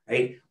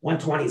 right?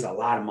 120 is a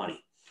lot of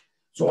money.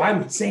 So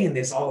I'm saying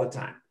this all the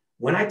time.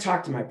 When I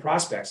talk to my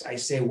prospects, I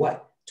say,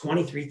 what?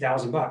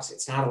 $23,000.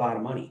 It's not a lot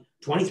of money.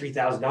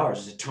 $23,000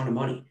 is a ton of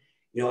money.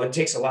 You know, it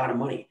takes a lot of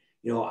money.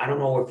 You know, I don't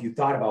know if you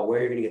thought about where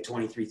you're going to get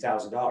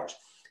 $23,000.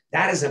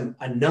 That is a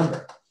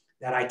number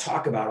that I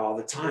talk about all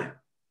the time.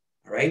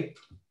 All right.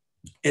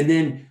 And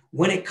then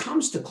when it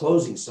comes to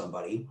closing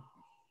somebody,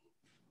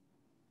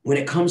 when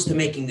it comes to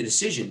making the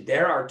decision,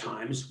 there are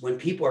times when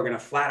people are going to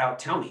flat out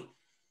tell me,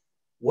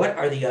 what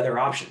are the other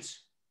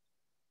options?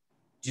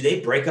 Do they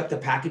break up the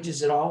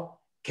packages at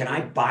all? Can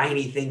I buy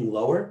anything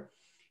lower?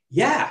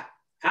 Yeah,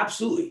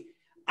 absolutely.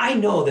 I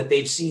know that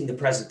they've seen the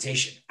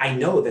presentation. I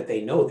know that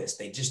they know this.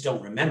 They just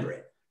don't remember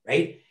it,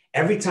 right?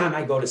 Every time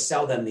I go to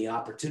sell them the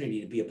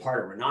opportunity to be a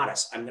part of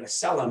Renatus, I'm going to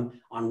sell them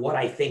on what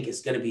I think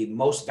is going to be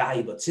most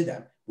valuable to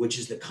them, which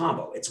is the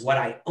combo. It's what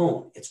I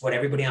own. It's what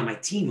everybody on my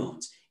team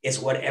owns. It's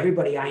what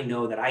everybody I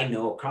know that I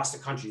know across the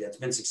country that's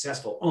been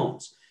successful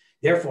owns.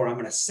 Therefore, I'm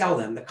going to sell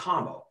them the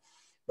combo.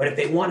 But if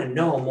they want to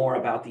know more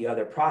about the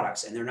other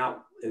products and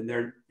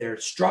they're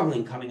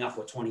struggling coming up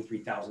with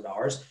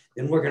 $23,000,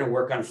 then we're going to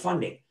work on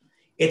funding.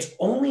 It's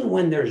only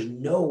when there's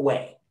no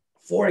way.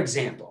 For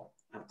example,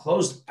 I'm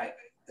closed.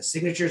 The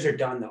signatures are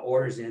done. The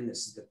order's in.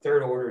 This is the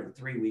 3rd order in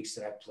 3 weeks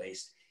that I've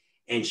placed.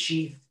 And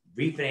she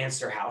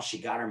refinanced her house. She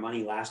got her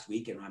money last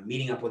week, and I'm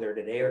meeting up with her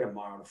today or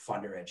tomorrow to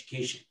fund her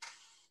education.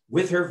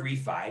 With her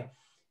refi,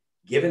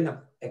 given the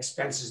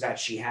expenses that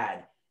she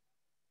had,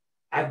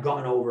 I've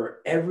gone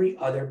over every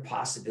other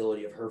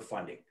possibility of her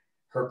funding.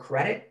 Her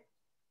credit,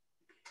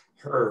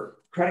 her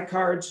credit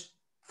cards,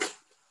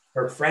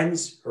 her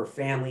friends, her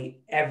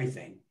family,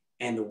 everything.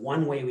 And the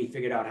one way we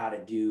figured out how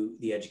to do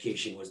the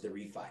education was the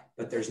refi.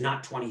 But there's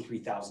not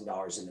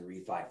 $23,000 in the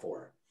refi for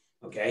her,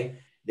 okay?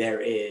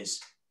 There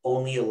is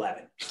only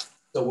 11.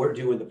 So we're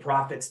doing the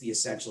profits, the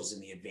essentials,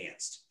 and the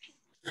advanced.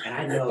 And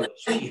I know that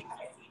she,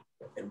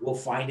 and we'll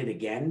find it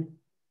again,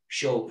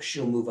 she'll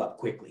move up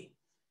quickly.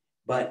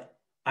 But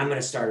I'm going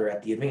to start her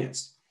at the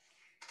advanced.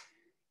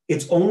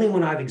 It's only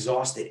when I've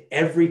exhausted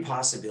every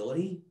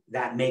possibility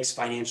that makes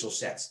financial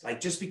sense. Like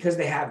just because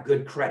they have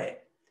good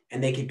credit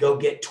and they could go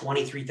get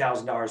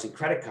 $23,000 in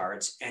credit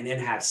cards and then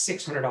have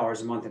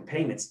 $600 a month in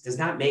payments does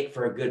not make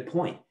for a good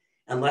point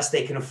unless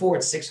they can afford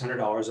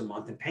 $600 a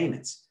month in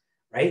payments,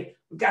 right?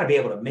 We've got to be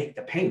able to make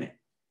the payment.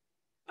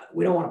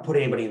 We don't want to put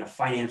anybody in a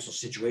financial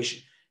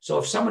situation. So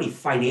if somebody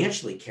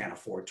financially can't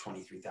afford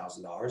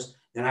 $23,000,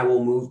 then I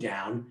will move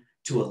down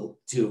to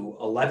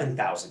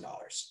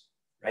 $11,000,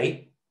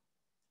 right?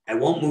 I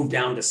won't move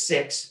down to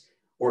 6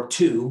 or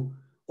 2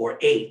 or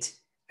 8.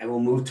 I will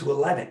move to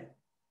 11,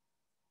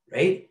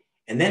 right?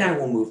 And then I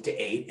will move to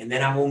 8, and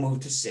then I will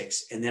move to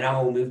 6, and then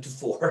I will move to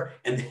 4,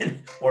 and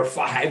then or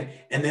 5,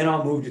 and then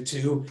I'll move to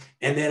 2,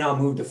 and then I'll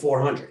move to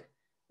 400,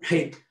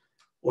 right?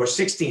 Or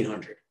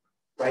 1,600,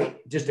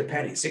 right? Just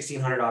depending.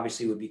 1,600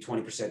 obviously would be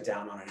 20%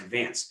 down on an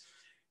advance.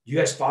 You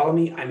guys follow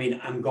me? I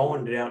mean, I'm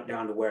going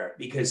down to where,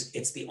 because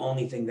it's the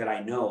only thing that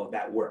I know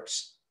that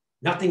works.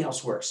 Nothing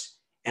else works.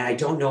 And I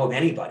don't know of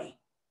anybody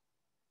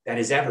that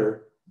has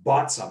ever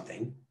bought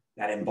something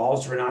that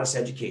involves Renatus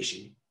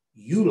education,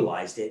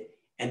 utilized it,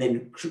 and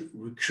then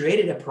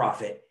created a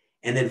profit.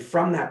 And then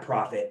from that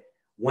profit,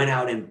 went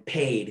out and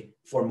paid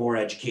for more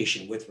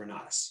education with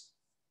Renatus.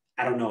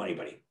 I don't know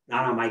anybody,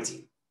 not on my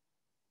team,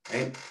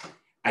 right?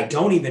 I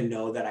don't even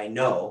know that I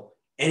know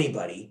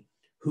anybody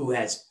who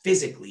has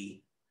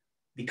physically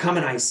become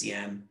an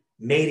ICM,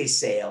 made a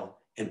sale,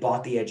 and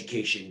bought the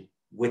education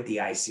with the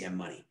ICM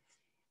money.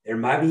 There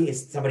might be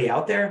somebody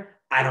out there.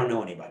 I don't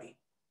know anybody,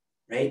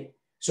 right?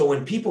 So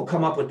when people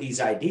come up with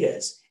these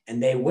ideas,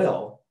 and they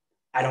will,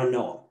 I don't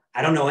know them.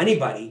 I don't know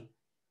anybody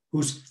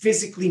who's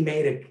physically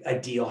made a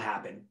deal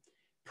happen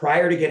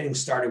prior to getting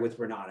started with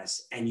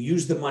Renatus and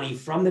used the money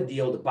from the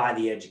deal to buy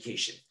the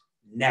education.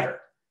 Never.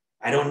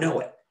 I don't know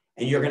it.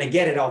 And you're going to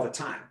get it all the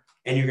time.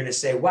 And you're going to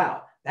say,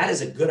 wow, that is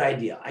a good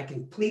idea. I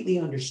completely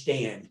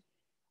understand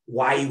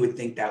why you would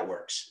think that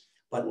works.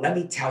 But let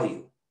me tell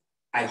you,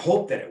 I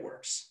hope that it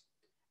works,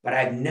 but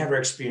I've never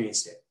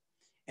experienced it.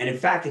 And in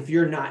fact, if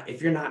you're not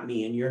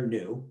me and you're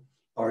new,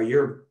 or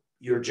you're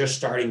just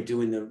starting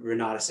doing the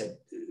Renatus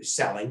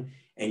selling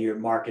and you're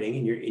marketing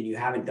and you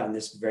haven't done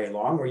this very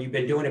long, or you've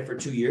been doing it for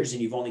 2 years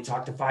and you've only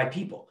talked to 5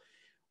 people,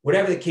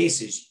 whatever the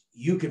case is,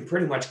 you can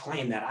pretty much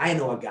claim that I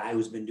know a guy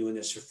who's been doing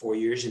this for 4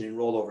 years and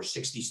enrolled over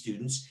 60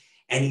 students,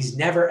 and he's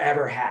never,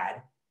 ever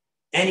had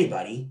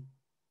anybody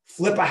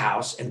flip a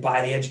house and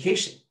buy the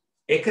education.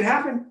 It could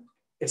happen.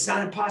 It's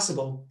not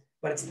impossible,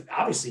 but it's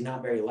obviously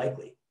not very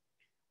likely,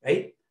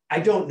 right? I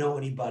don't know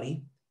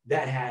anybody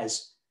that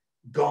has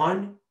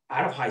gone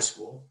out of high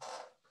school,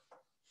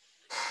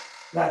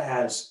 that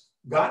has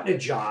gotten a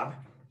job,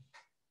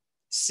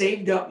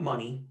 saved up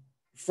money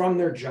from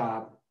their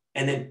job,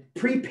 and then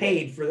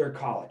prepaid for their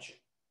college.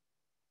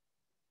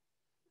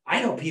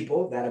 I know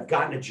people that have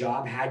gotten a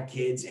job, had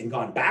kids, and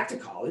gone back to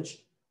college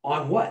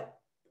on what?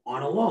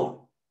 On a loan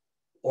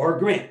or a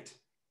grant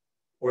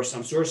or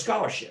some sort of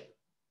scholarship,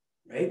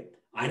 right?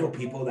 I know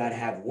people that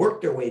have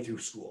worked their way through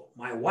school.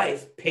 My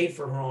wife paid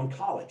for her own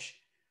college,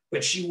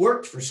 but she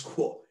worked for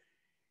school.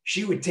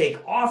 She would take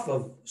off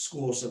of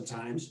school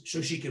sometimes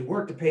so she could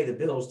work to pay the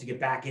bills to get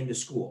back into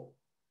school,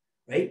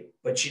 right?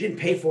 But she didn't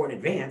pay for it in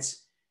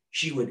advance.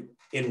 She would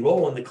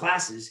enroll in the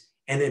classes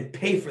and then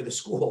pay for the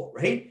school,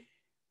 right?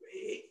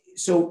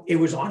 So it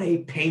was on a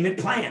payment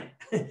plan.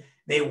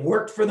 They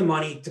worked for the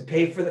money to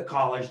pay for the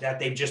college that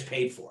they've just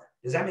paid for.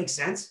 Does that make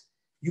sense?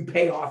 You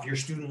pay off your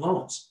student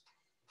loans.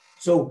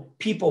 So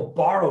people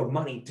borrowed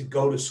money to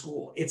go to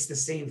school. It's the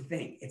same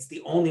thing. It's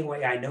the only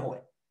way I know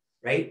it,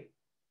 right?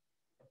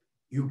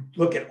 You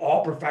look at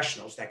all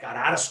professionals that got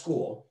out of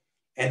school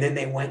and then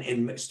they went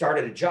and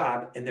started a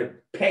job and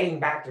they're paying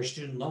back their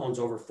student loans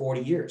over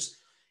 40 years.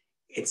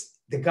 It's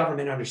the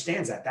government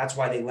understands that. That's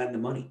why they lend the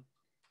money.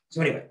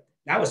 So anyway,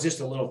 that was just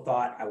a little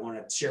thought I want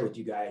to share with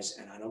you guys.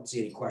 And I don't see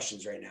any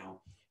questions right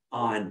now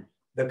on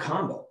the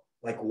combo,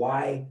 like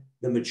why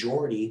the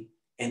majority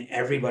and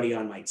everybody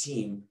on my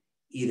team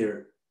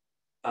either,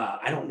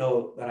 I don't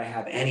know that I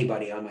have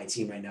anybody on my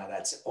team right now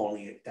that's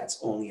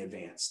only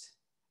advanced.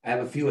 I have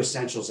a few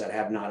essentials that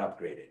have not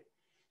upgraded.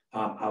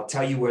 I'll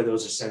tell you where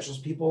those essentials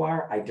people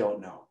are. I don't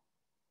know.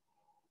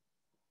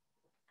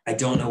 I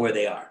don't know where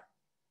they are.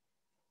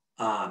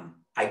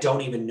 I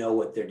don't even know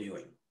what they're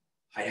doing.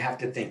 I have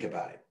to think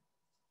about it.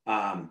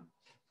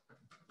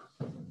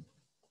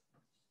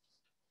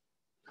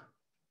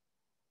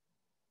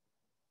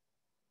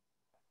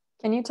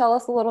 Can you tell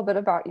us a little bit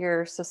about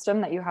your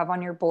system that you have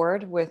on your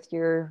board with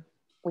your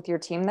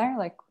team there?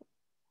 Like,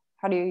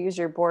 how do you use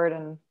your board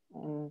and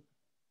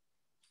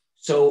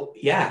So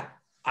yeah,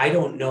 I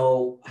don't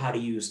know how to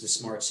use the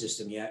smart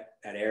system yet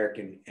that Eric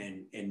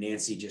and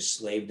Nancy just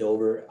slaved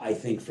over. I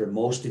think for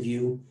most of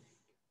you,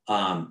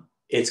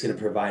 it's going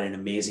to provide an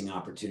amazing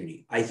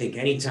opportunity. I think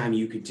anytime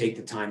you can take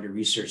the time to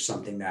research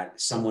something that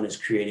someone is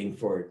creating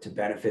to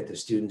benefit the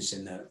students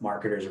and the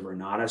marketers of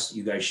Renatus,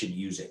 you guys should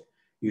use it.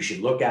 You should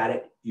look at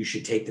it. You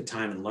should take the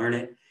time and learn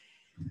it.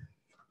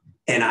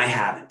 And I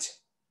haven't.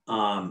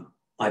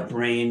 My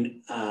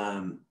brain,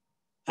 I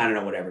don't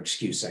know, whatever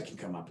excuse I can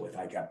come up with.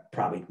 I got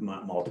probably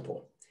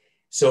multiple.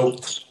 So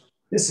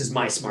this is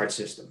my smart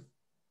system.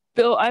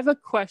 Bill, I have a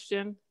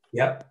question.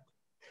 Yep.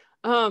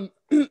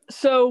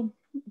 So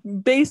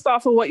based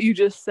off of what you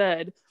just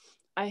said,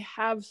 I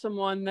have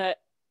someone that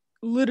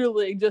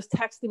literally just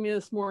texted me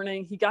this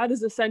morning. He got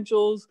his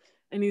essentials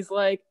and he's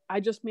like, I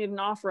just made an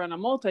offer on a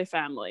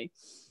multifamily.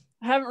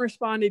 I haven't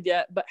responded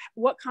yet, but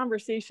what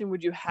conversation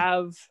would you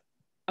have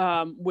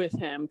with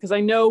him? Because I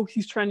know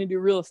he's trying to do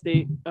real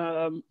estate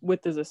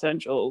with his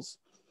essentials.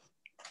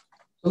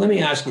 So let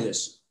me ask you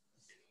this.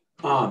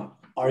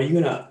 Are you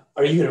gonna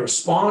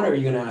respond, or are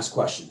you gonna ask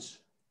questions?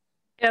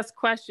 Ask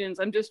questions.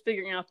 I'm just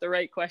figuring out the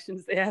right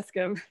questions to ask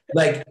him.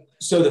 Like,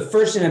 so the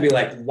first thing I'd be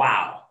like,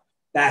 wow,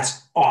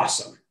 that's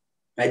awesome.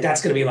 Right?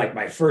 That's gonna be like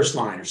my first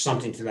line or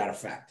something to that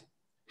effect.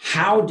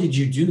 How did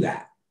you do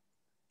that?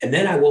 And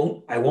then I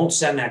won't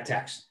send that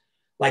text.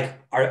 Like,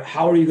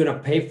 how are you gonna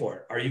pay for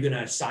it? Are you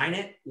gonna sign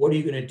it? What are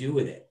you gonna do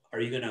with it? Are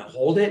you gonna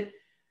hold it?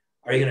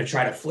 Are you gonna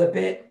try to flip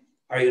it?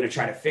 Are you gonna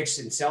try to fix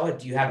and sell it?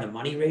 Do you have the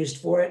money raised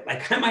for it?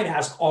 Like, I might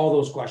ask all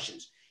those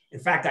questions. In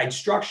fact, I'd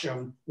structure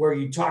them where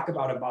you talk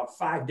about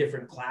 5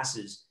 different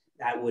classes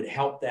that would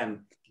help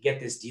them get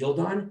this deal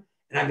done.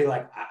 And I'd be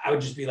like, I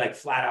would just be like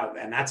flat out,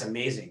 and that's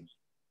amazing.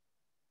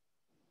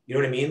 You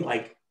know what I mean?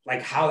 Like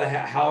how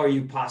are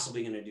you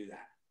possibly going to do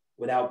that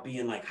without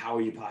being like, how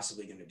are you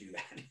possibly going to do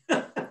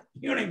that?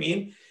 You know what I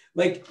mean?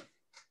 Like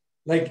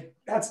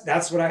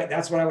that's what I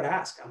would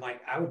ask.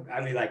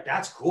 I'd be like,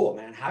 that's cool,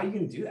 man. How are you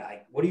going to do that?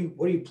 Like, what are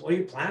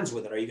your plans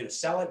with it? Are you going to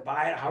sell it,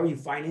 buy it? How are you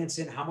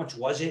financing? How much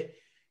was it?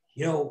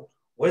 You know,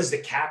 what is the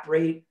cap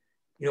rate?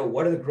 You know,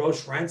 what are the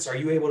gross rents? Are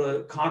you able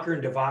to conquer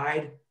and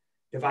divide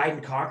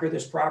and conquer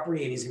this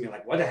property? And he's gonna be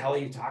like, what the hell are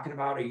you talking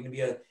about? Are you gonna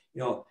be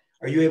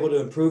are you able to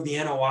improve the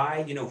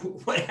NOI? You know,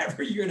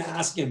 whatever you're gonna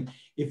ask him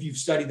if you've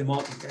studied the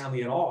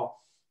multifamily at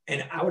all.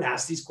 And I would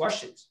ask these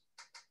questions.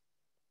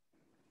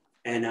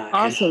 And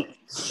awesome. And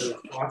the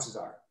responses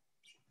are.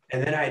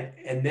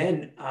 And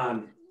then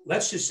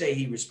let's just say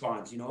he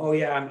responds, oh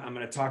yeah, I'm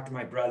going to talk to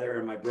my brother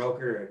or my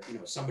broker,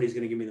 or, somebody's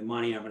going to give me the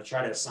money. I'm going to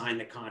try to sign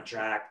the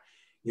contract.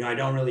 I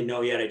don't really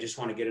know yet. I just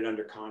want to get it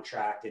under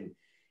contract.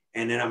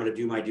 And then I'm going to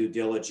do my due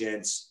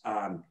diligence.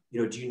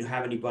 Do you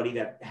have anybody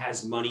that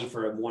has money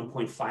for a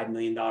 $1.5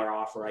 million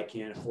offer? I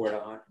can't afford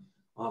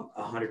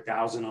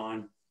 $100,000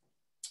 on.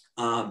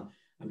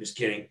 I'm just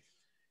kidding.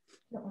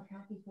 Want more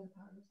coffee for the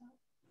powders out?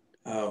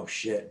 Oh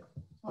shit.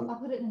 Well, I'll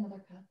put it in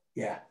another cup.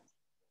 Yeah.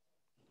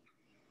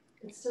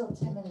 It's still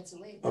 10 minutes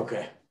away.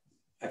 Okay.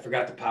 I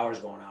forgot the power's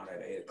going out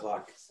at 8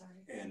 o'clock. Sorry.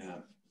 And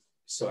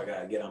so I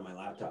got to get on my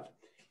laptop.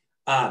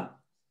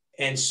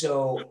 And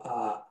so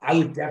I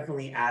would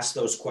definitely ask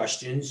those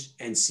questions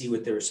and see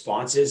what the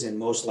response is. And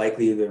most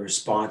likely the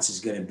response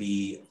is going to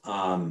be,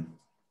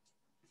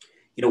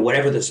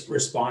 whatever the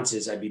response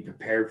is, I'd be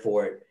prepared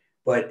for it.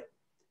 But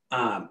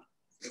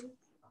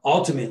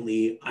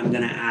ultimately, I'm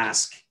going to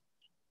ask,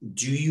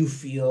 do you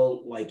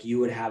feel like you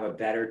would have a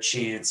better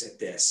chance at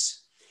this?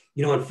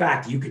 In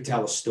fact, you could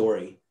tell a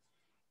story,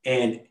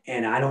 and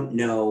I don't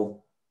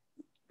know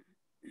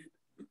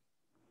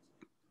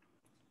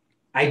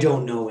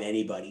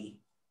anybody.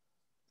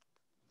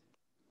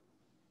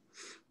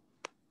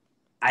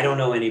 I don't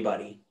know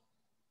anybody.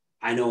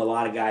 I know a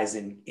lot of guys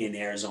in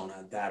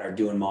Arizona that are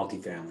doing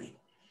multifamily.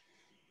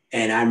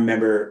 And I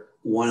remember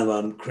one of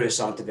them, Chris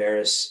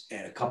Ontiveros,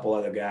 and a couple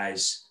other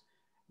guys,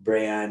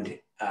 Brand.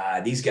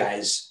 These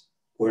guys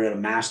were in a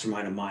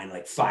mastermind of mine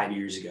like 5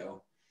 years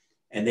ago.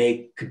 And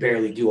they could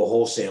barely do a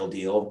wholesale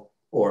deal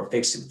or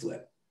fix and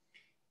flip.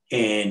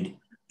 And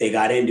they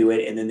got into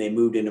it, and then they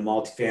moved into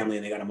multifamily,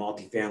 and they got a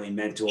multifamily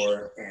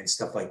mentor and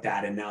stuff like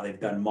that. And now they've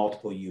done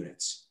multiple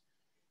units.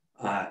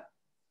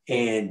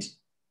 And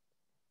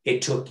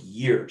it took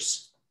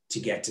years to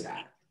get to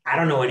that. I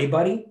don't know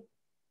anybody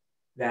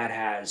that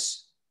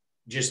has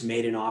just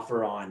made an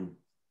offer on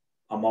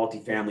a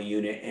multifamily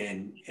unit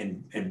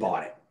and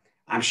bought it.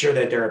 I'm sure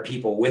that there are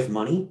people with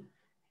money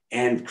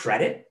and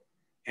credit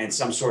and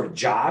some sort of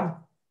job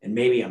and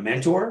maybe a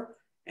mentor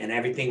and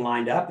everything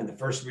lined up. And the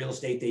first real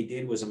estate they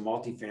did was a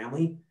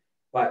multifamily.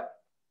 But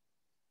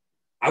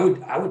I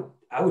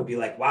would be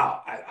like,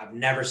 wow, I've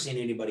never seen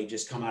anybody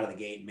just come out of the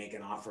gate and make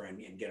an offer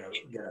and get a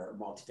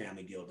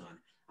multifamily deal done.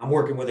 I'm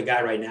working with a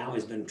guy right now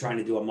who's been trying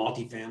to do a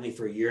multifamily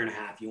for 1.5 years.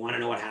 You want to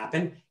know what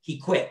happened? He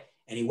quit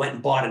and he went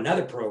and bought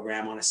another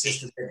program on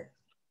assisted living,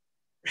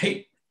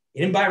 right? He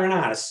didn't buy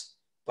Renatus,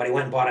 but he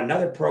went and bought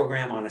another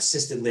program on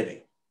assisted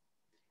living.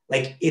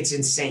 Like, it's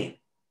insane.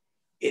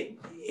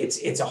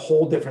 It's a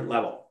whole different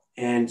level.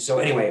 And so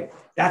anyway,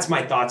 that's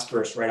my thoughts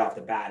first right off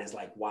the bat is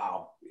like,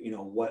 wow,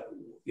 what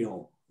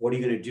are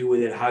you going to do with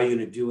it? How are you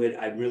going to do it?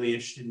 I'm really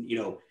interested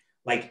in,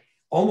 like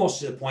almost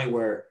to the point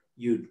where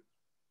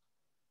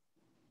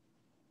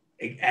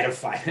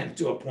edify them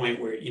to a point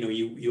where, you know,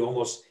 you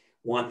almost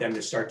want them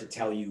to start to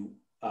tell you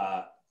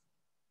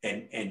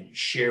and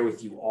share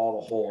with you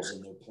all the holes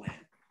in their plan.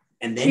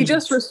 And then he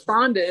just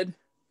responded.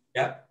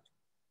 Yep.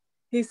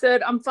 He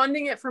said, I'm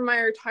funding it from my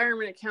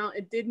retirement account.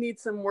 It did need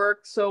some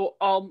work, so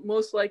I'll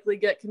most likely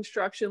get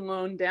construction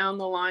loan down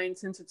the line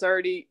since it's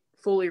already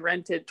fully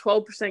rented.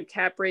 12%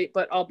 cap rate,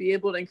 but I'll be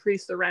able to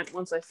increase the rent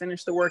once I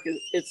finish the work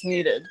it's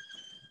needed.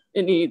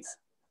 It needs.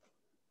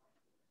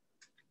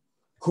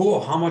 Cool.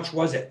 How much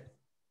was it?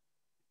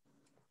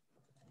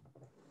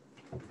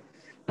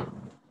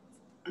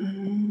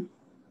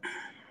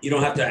 You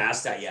don't have to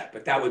ask that yet,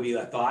 but that would be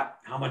a thought.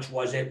 How much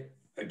was it?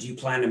 Do you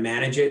plan to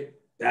manage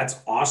it? That's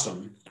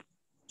awesome.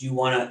 Do you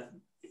want to,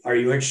 are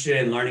you interested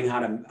in learning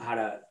how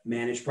to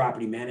manage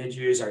property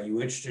managers? Are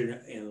you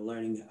interested in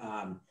learning,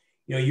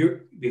 you know,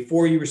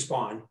 before you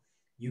respond,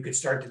 you could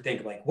start to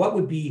think like, what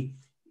would be,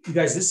 you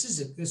guys, this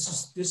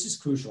is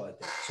crucial, I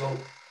think. So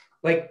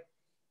like,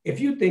 if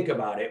you think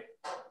about it,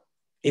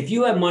 if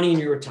you have money in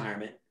your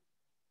retirement,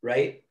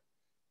 right?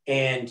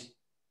 And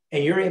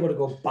you're able to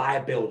go buy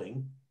a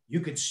building, you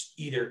could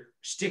either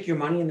stick your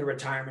money in the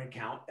retirement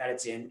account that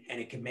it's in,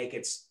 and it can make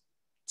its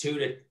 2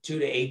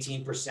 to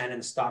 18% in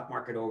the stock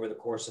market over the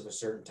course of a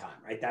certain time,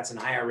 right? That's an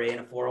IRA and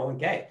a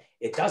 401k.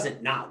 It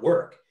doesn't not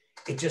work.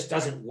 It just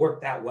doesn't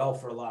work that well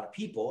for a lot of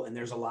people. And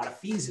there's a lot of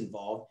fees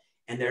involved,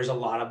 and there's a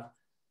lot of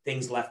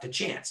things left to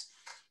chance.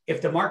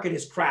 If the market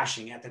is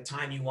crashing at the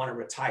time you want to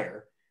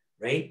retire,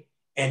 right?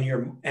 And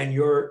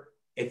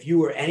if you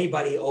were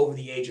anybody over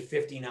the age of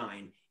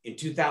 59 in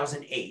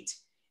 2008,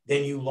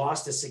 then you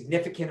lost a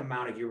significant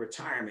amount of your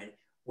retirement.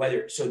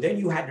 So then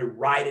you had to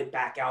ride it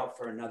back out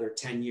for another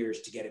 10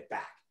 years to get it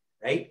back,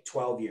 right?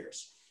 12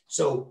 years.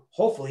 So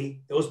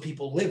hopefully those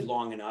people lived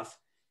long enough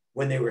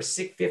when they were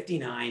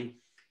 59,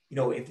 you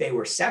know, if they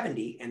were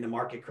 70 and the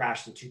market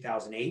crashed in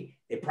 2008,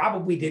 they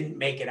probably didn't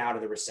make it out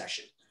of the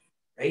recession,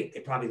 right? They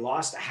probably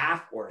lost a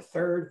half or a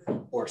third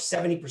or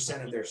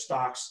 70% of their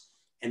stocks,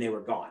 and they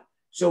were gone.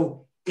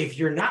 So if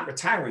you're not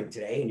retiring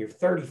today and you're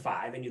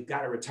 35 and you've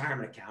got a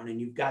retirement account and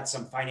you've got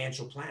some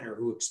financial planner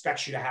who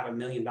expects you to have $1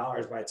 million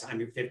by the time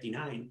you're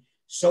 59,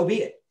 so be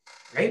it,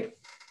 right?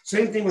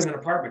 Same thing with an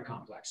apartment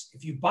complex.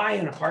 If you buy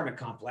an apartment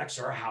complex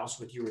or a house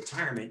with your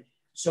retirement,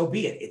 so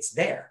be it. It's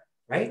there,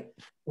 right?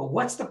 Well,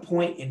 what's the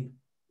point in,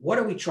 what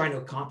are we trying to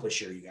accomplish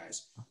here, you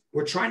guys?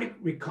 We're trying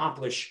to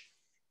accomplish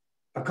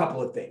a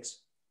couple of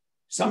things.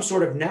 Some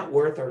sort of net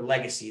worth or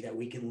legacy that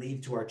we can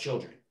leave to our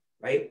children,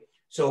 right?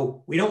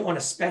 So we don't want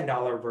to spend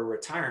all of our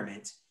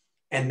retirement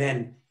and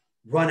then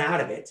run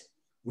out of it.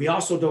 We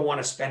also don't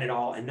want to spend it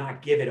all and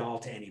not give it all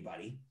to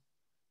anybody,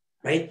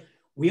 right?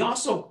 We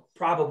also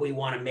probably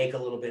want to make a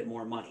little bit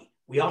more money.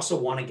 We also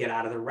want to get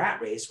out of the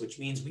rat race, which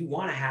means we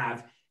want to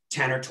have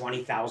 $10,000 or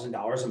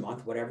 $20,000 a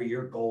month, whatever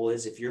your goal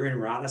is. If you're in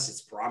Radas,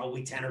 it's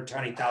probably $10,000 or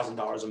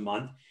 $20,000 a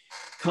month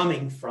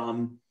coming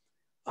from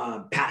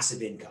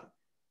passive income.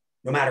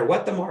 No matter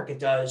what the market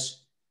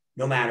does,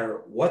 no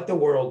matter what the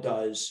world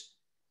does,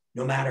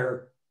 no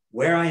matter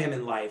where I am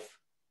in life,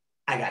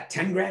 I got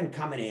 10 grand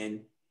coming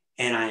in,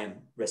 and I am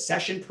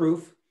recession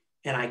proof,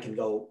 and I can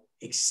go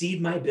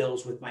exceed my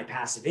bills with my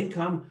passive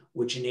income,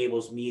 which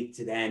enables me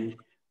to then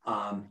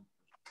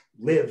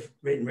live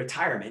in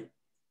retirement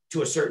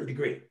to a certain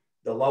degree.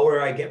 The lower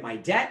I get my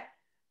debt,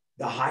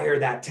 the higher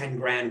that 10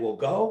 grand will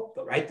go,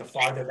 right? The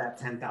farther that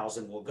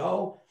 10,000 will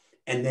go.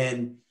 And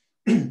then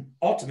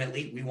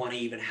ultimately we want to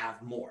even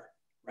have more,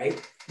 right?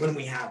 When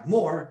we have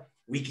more,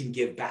 we can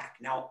give back.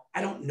 Now,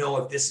 I don't know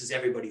if this is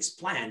everybody's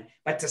plan,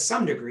 but to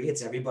some degree,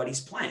 it's everybody's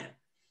plan.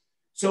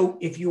 So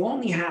if you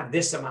only have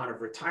this amount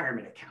of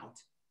retirement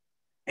account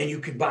and you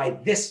could buy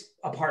this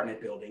apartment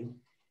building,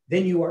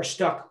 then you are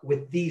stuck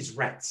with these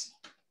rents.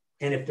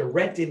 And if the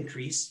rent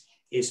increase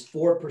is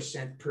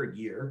 4% per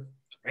year,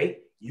 right?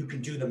 You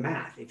can do the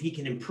math. If he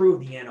can improve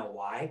the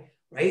NOI,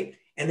 right?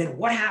 And then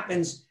what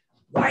happens?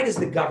 Why does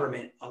the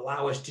government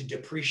allow us to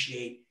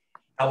depreciate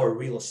our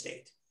real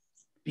estate?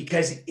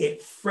 Because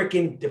it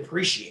freaking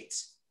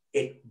depreciates.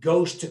 It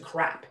goes to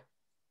crap,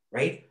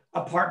 right?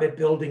 Apartment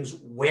buildings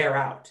wear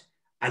out.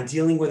 I'm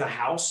dealing with a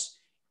house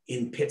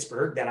in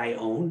Pittsburgh that I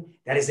own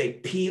that is a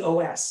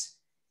POS,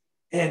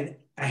 and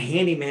a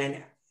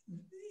handyman.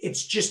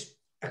 It's just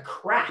a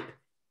crap.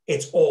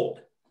 It's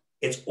old.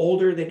 It's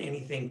older than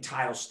anything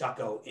tile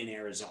stucco in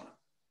Arizona.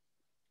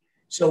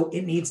 So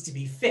it needs to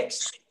be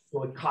fixed.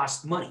 So it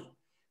costs money,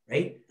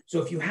 right?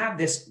 So if you have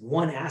this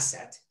one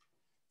asset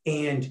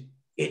and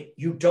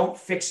you don't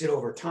fix it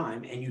over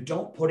time, and you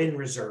don't put in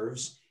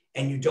reserves,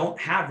 and you don't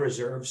have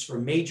reserves for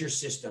major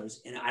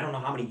systems, and I don't know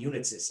how many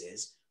units this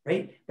is,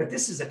 right? But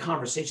this is a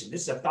conversation.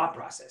 This is a thought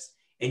process.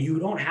 And you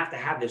don't have to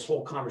have this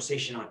whole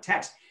conversation on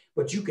text,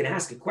 but you can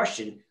ask a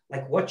question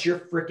like, what's your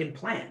freaking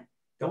plan?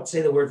 Don't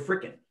say the word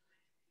freaking.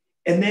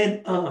 And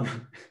then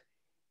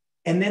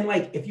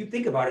like, if you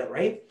think about it,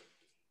 right?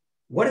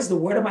 What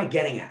am I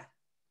getting at?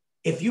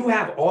 If you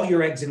have all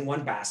your eggs in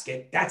one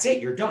basket, that's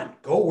it. You're done.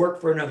 Go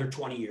work for another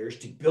 20 years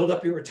to build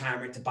up your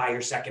retirement to buy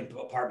your second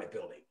apartment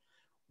building.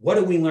 What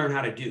do we learn how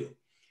to do?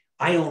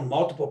 I own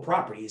multiple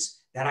properties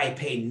that I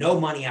pay no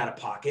money out of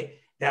pocket,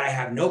 that I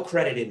have no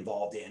credit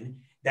involved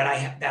in, that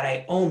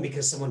I own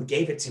because someone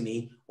gave it to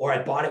me, or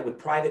I bought it with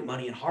private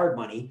money and hard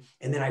money,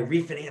 and then I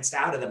refinanced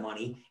out of the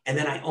money, and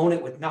then I own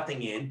it with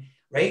nothing in,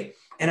 right?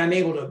 And I'm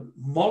able to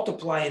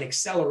multiply and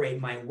accelerate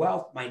my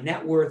wealth, my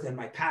net worth, and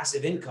my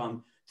passive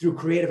income through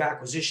creative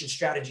acquisition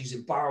strategies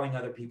and borrowing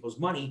other people's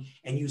money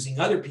and using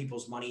other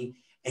people's money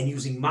and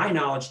using my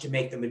knowledge to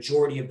make the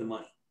majority of the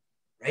money,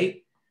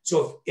 right?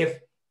 So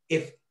if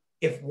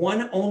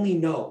one only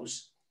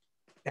knows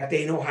that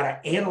they know how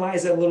to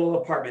analyze a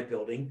little apartment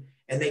building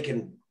and they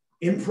can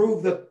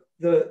improve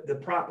the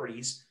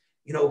properties,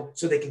 you know,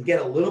 so they can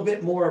get a little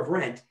bit more of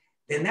rent,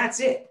 then that's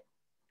it.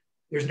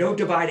 There's no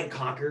divide and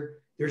conquer.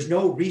 There's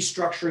no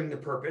restructuring the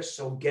purpose.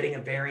 So getting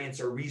a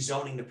variance or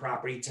rezoning the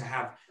property to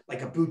have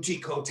like a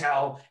boutique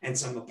hotel and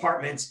some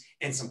apartments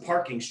and some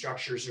parking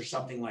structures or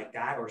something like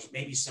that, or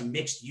maybe some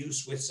mixed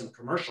use with some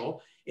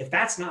commercial. If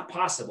that's not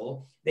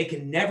possible, they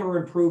can never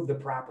improve the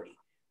property,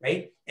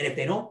 right? And if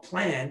they don't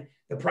plan,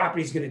 the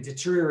property is going to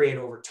deteriorate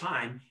over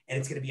time and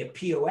it's going to be a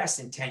POS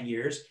in 10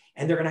 years.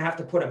 And they're going to have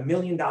to put $1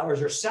 million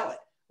or sell it,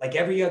 like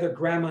every other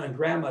grandma and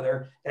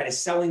grandmother that is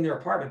selling their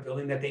apartment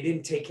building that they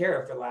didn't take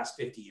care of for the last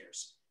 50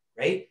 years.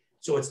 Right?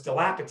 So it's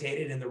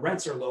dilapidated and the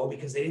rents are low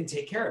because they didn't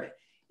take care of it.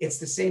 It's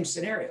the same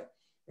scenario,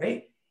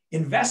 right?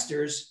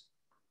 Investors,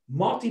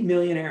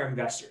 multimillionaire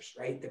investors,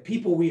 right? The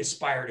people we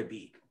aspire to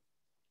be,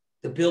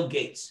 the Bill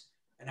Gates,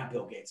 and not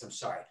Bill Gates, I'm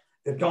sorry,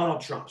 the Donald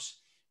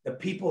Trumps, the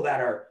people that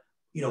are,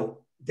 you know,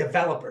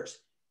 developers,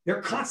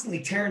 they're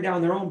constantly tearing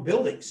down their own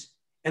buildings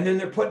and then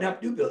they're putting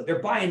up new buildings. They're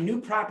buying new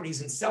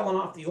properties and selling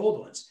off the old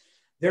ones.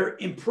 They're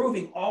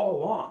improving all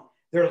along.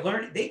 They're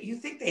learning. You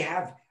think they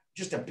have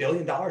just $1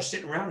 billion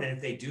sitting around, and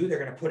if they do, they're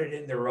going to put it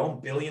in their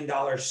own $1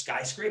 billion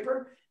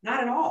skyscraper?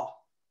 Not at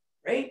all,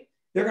 right?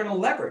 They're going to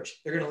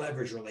leverage. They're going to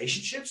leverage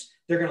relationships.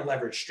 They're going to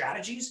leverage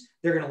strategies.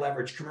 They're going to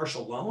leverage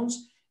commercial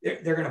loans.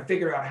 They're going to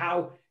figure out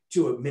how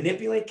to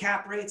manipulate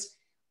cap rates.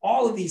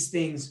 All of these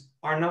things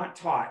are not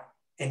taught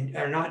and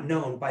are not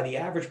known by the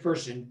average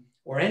person,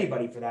 or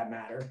anybody for that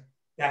matter,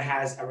 that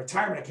has a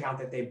retirement account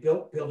that they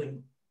built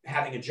building,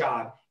 having a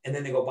job, and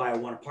then they go buy a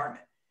one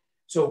apartment.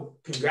 So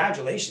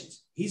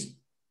congratulations. He's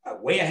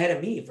way ahead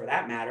of me for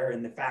that matter.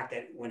 And the fact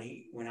that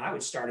when I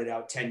was started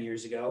out 10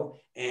 years ago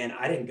and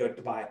I didn't go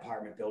to buy an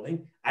apartment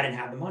building, I didn't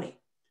have the money.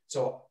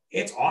 So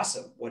it's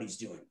awesome what he's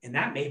doing. And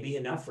that may be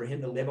enough for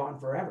him to live on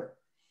forever,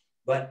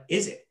 but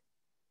is it?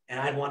 And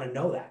I'd want to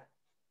know that,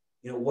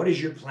 you know, what is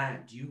your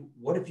plan?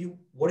 What if you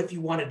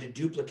wanted to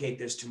duplicate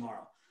this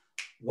tomorrow?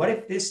 What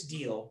if this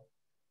deal,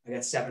 I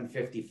got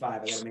 7:55. I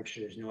got to make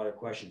sure there's no other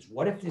questions.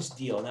 What if this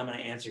deal, and I'm going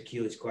to answer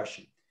Keely's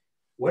question.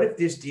 What if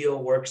this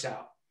deal works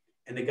out?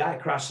 And the guy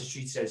across the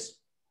street says,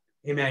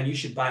 hey man, you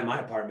should buy my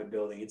apartment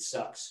building. It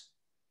sucks.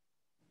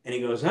 And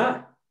he goes,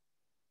 huh?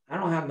 I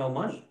don't have no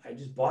money. I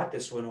just bought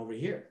this one over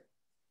here.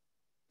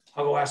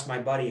 I'll go ask my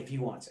buddy if he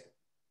wants it,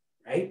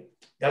 right?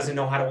 Doesn't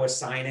know how to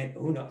assign it.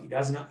 Who knows? He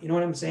doesn't know. You know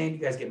what I'm saying? You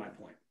guys get my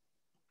point.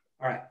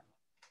 All right.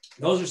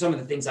 Those are some of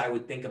the things I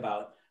would think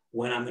about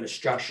when I'm going to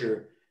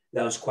structure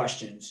those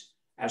questions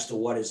as to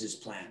what is his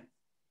plan.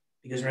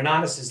 Because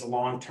Renatus is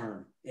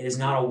long-term. It is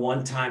not a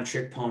one-time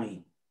trick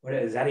pony. What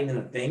is that even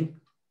a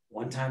thing?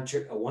 One-time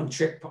trick, a one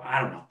trick,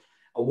 I don't know.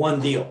 A one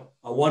deal,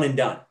 a one and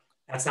done.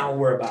 That's not what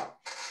we're about.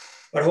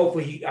 But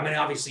hopefully,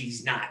 obviously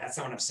he's not. That's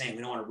not what I'm saying.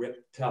 We don't want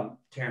to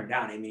tear him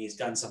down. I mean, he's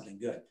done something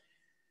good.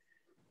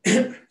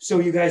 So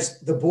you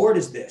guys, the board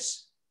is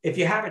this. If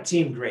you have a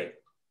team, great.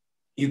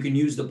 You can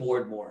use the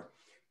board more.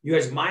 You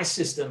guys, my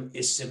system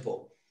is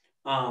simple.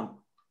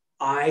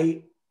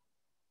 I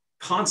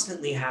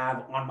constantly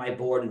have on my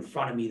board in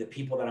front of me the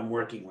people that I'm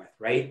working with,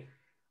 right?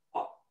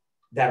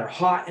 That are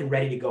hot and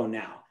ready to go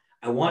now.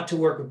 I want to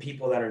work with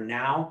people that are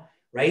now,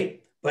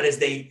 right? But as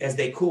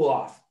they cool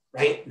off,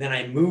 right? Then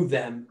I move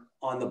them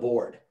on the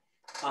board.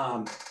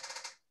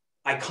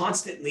 I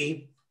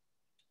constantly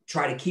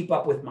try to keep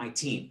up with my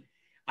team.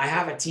 I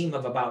have a team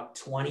of about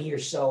 20 or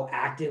so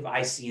active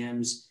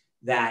ICMs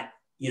that,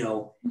 you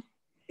know,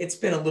 it's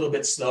been a little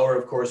bit slower,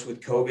 of course,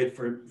 with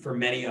COVID for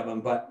many of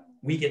them, but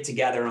we get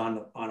together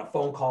on a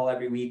phone call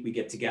every week. We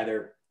get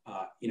together,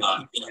 out,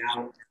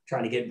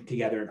 trying to get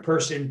together in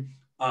person.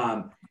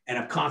 And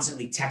I'm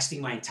constantly texting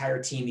my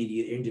entire team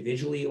either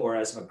individually or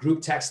as a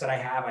group text that I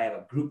have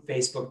a group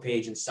Facebook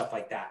page and stuff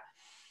like that.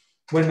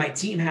 When my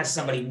team has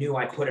somebody new,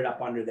 I put it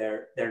up under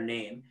their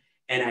name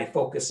and I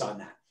focus on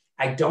that.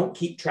 I don't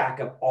keep track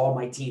of all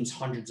my team's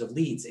hundreds of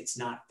leads. It's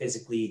not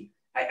physically,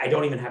 I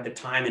don't even have the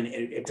time and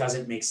it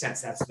doesn't make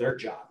sense. That's their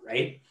job,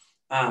 right?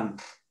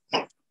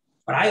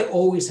 But I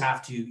always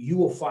have to, you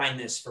will find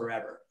this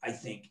forever, I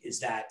think,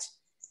 is that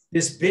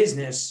this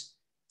business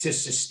to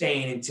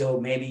sustain until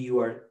maybe you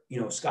are,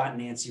 you know, Scott and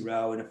Nancy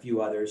Rowe and a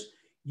few others,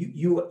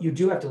 you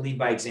do have to lead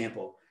by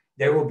example.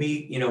 There will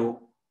be, you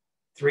know,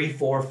 3,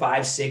 4,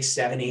 5, 6,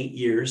 7, 8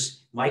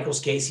 years. Michael's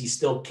case, he's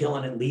still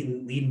killing it,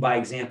 leading by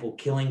example,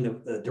 killing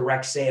the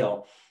direct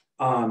sale,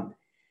 10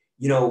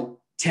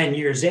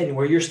 years in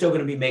where you're still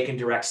going to be making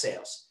direct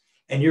sales.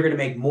 and you're going to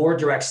make more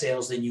direct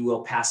sales than you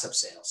will passive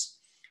sales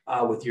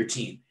with your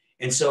team.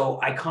 And so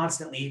I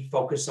constantly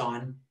focus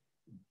on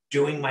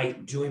doing my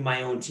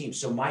own team.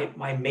 So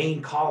my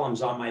main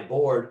columns on my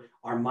board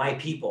are my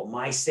people,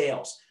 my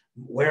sales,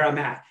 where I'm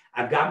at.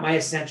 I've got my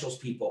essentials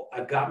people.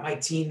 I've got my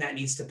team that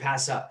needs to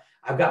pass up.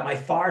 I've got my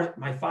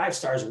 5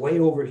 stars way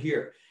over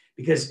here,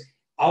 because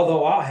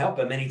although I'll help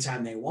them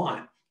anytime they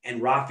want,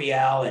 and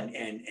Raphael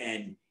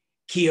and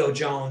Keo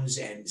Jones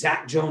and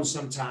Zach Jones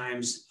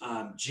sometimes,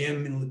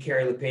 Jim and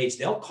Carrie LePage,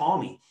 they'll call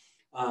me.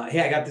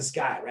 Hey, I got this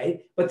guy,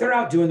 right? But they're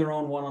out doing their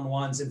own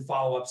one-on-ones and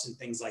follow-ups and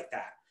things like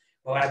that.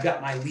 Well, I've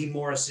got my Lee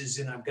Morrises,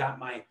 and I've got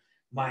my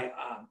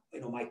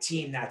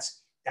team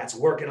that's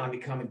working on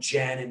becoming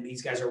Jen, and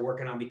these guys are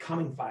working on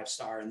becoming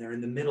 5-star, and they're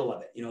in the middle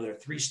of it. They're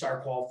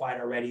 3-star qualified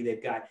already.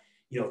 They've got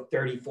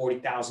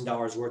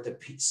 $30,000-$40,000 worth of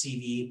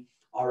CV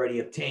already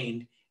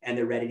obtained, and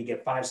they're ready to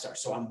get 5-star.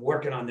 So I'm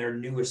working on their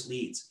newest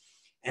leads.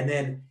 And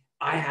then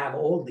I have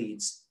old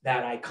leads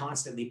that I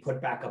constantly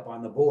put back up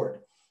on the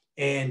board.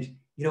 And,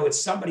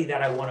 it's somebody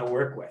that I want to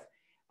work with.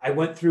 I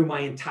went through my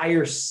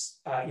entire,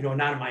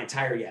 not my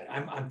entire yet.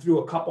 I'm through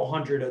a couple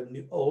hundred of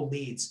old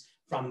leads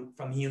from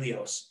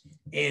Helios.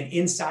 And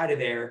inside of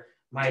there,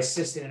 my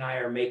assistant and I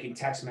are making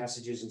text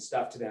messages and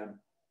stuff to them.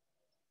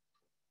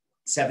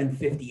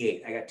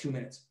 7:58. I got 2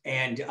 minutes.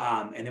 And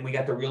then we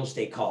got the real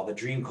estate call, the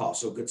dream call.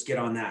 So let's get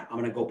on that. I'm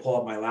going to go pull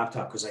up my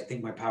laptop because I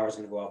think my power is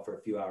going to go out for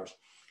a few hours.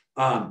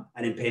 I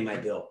didn't pay my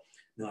bill.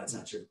 No, that's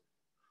not true.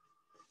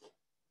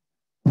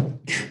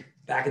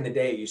 Back in the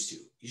day, I used to.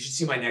 You should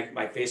see my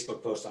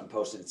Facebook post I'm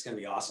posting. It's going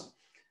to be awesome.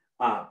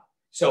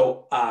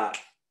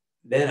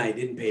 Then I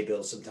didn't pay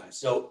bills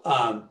sometimes.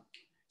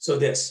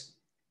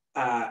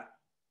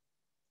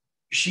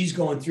 She's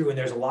going through, and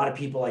there's a lot of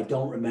people I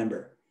don't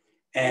remember.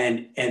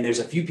 And there's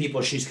a few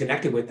people she's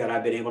connected with that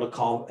I've been able to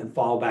call and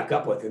follow back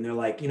up with. And they're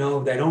like, I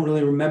don't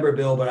really remember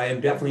Bill, but I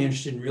am definitely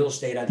interested in real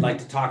estate. I'd like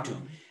to talk to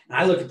him. And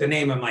I look at the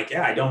name, I'm like,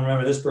 yeah, I don't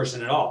remember this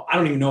person at all. I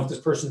don't even know if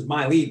this person's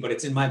my lead, but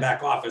it's in my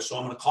back office, so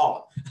I'm going to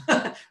call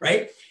him,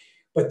 right?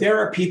 But there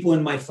are people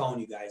in my phone,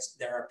 you guys.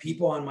 There are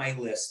people on my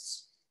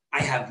lists.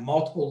 I have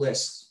multiple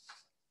lists.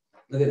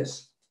 Look at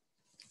this.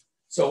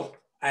 So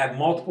I have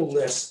multiple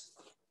lists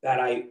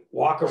that I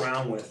walk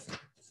around with,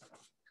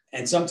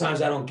 and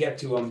sometimes I don't get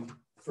to them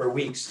for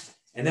weeks.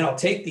 And then I'll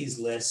take these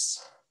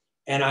lists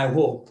and I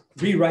will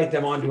rewrite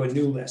them onto a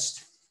new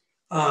list.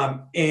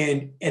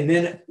 And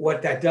then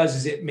what that does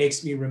is it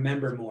makes me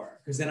remember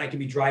more, because then I can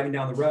be driving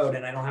down the road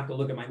and I don't have to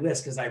look at my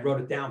list because I wrote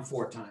it down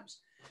 4 times.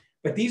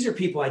 But these are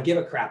people I give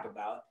a crap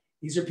about.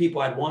 These are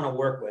people I'd want to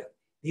work with.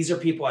 These are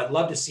people I'd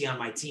love to see on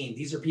my team.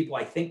 These are people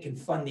I think can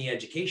fund the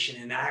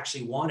education, and I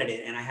actually wanted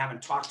it and I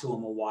haven't talked to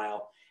them a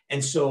while.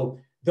 And so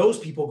those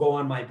people go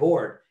on my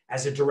board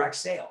as a direct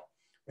sale,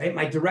 right?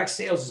 My direct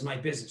sales is my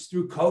business.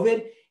 Through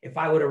COVID, if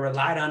I would have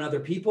relied on other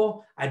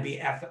people, I'd be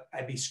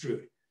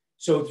screwed.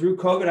 So through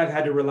COVID, I've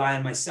had to rely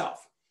on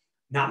myself,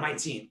 not my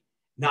team,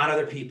 not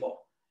other people,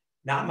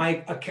 not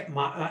my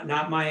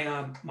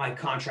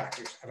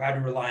contractors. I've had to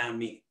rely on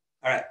me.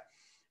 All right.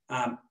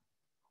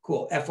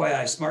 Cool.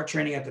 FYI, smart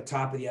training at the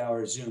top of the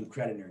hour, Zoom,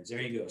 credit nerds. There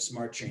you go.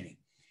 Smart training.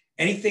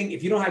 Anything,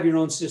 if you don't have your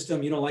own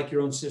system, you don't like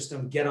your own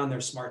system, get on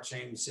their smart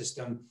training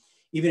system.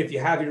 Even if you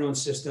have your own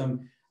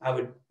system, I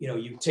would,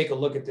 you take a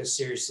look at this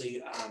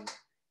seriously.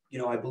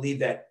 I believe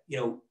that,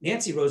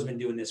 Nancy Rose's been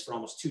doing this for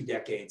almost 2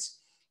 decades.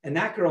 And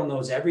that girl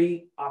knows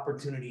every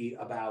opportunity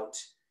about,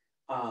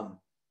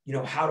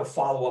 how to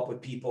follow up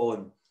with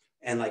people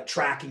and like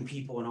tracking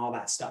people and all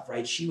that stuff,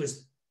 right? She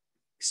was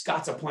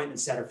Scott's appointment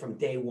setter from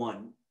day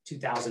one,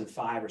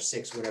 2005 or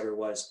 6, whatever it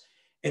was.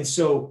 And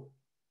so,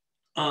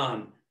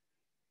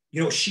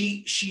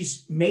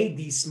 she's made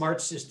these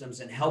smart systems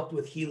and helped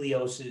with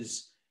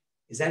Helios's,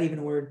 is that even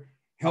a word?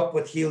 Help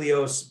with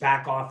Helios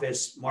back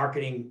office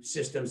marketing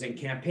systems and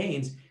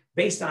campaigns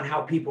based on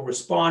how people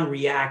respond,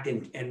 react,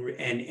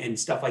 and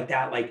stuff like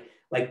that,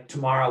 like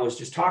Tamara was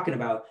just talking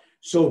about.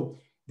 So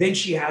then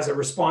she has a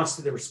response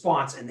to the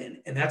response,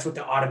 and that's what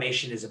the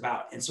automation is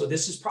about. And so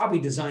this is probably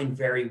designed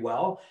very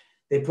well.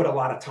 They put a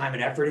lot of time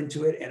and effort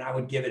into it, and I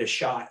would give it a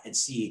shot and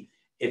see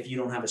if you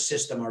don't have a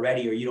system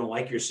already, or you don't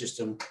like your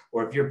system,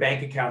 or if your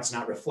bank account's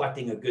not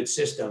reflecting a good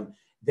system,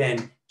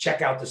 then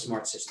check out the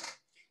smart system.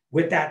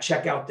 With that,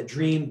 check out the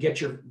dream, get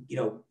your,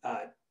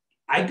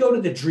 I go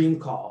to the dream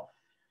call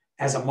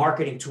as a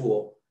marketing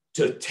tool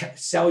to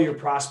sell your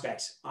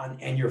prospects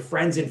and your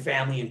friends and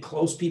family and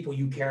close people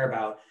you care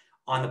about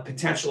on the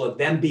potential of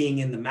them being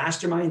in the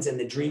masterminds and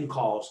the dream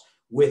calls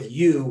with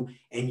you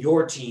and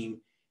your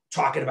team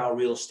talking about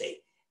real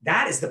estate.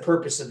 That is the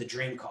purpose of the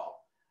dream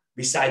call.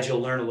 Besides,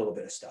 you'll learn a little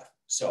bit of stuff.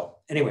 So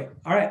anyway,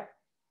 all right.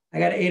 I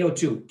got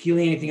 802.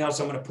 Keely, anything else?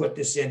 I'm going to put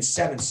this in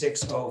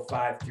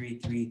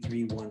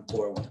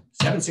 760-533-3141.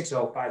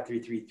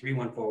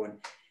 760-533-3141.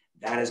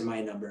 That is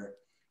my number.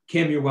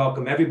 Kim, you're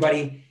welcome.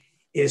 Everybody,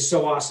 it is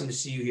so awesome to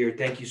see you here.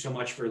 Thank you so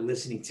much for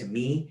listening to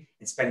me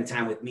and spending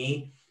time with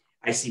me.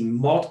 I see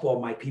multiple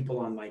of my people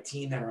on my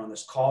team that are on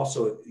this call.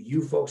 So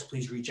you folks,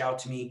 please reach out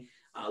to me.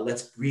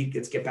 Let's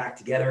get back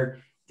together.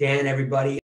 Dan, everybody.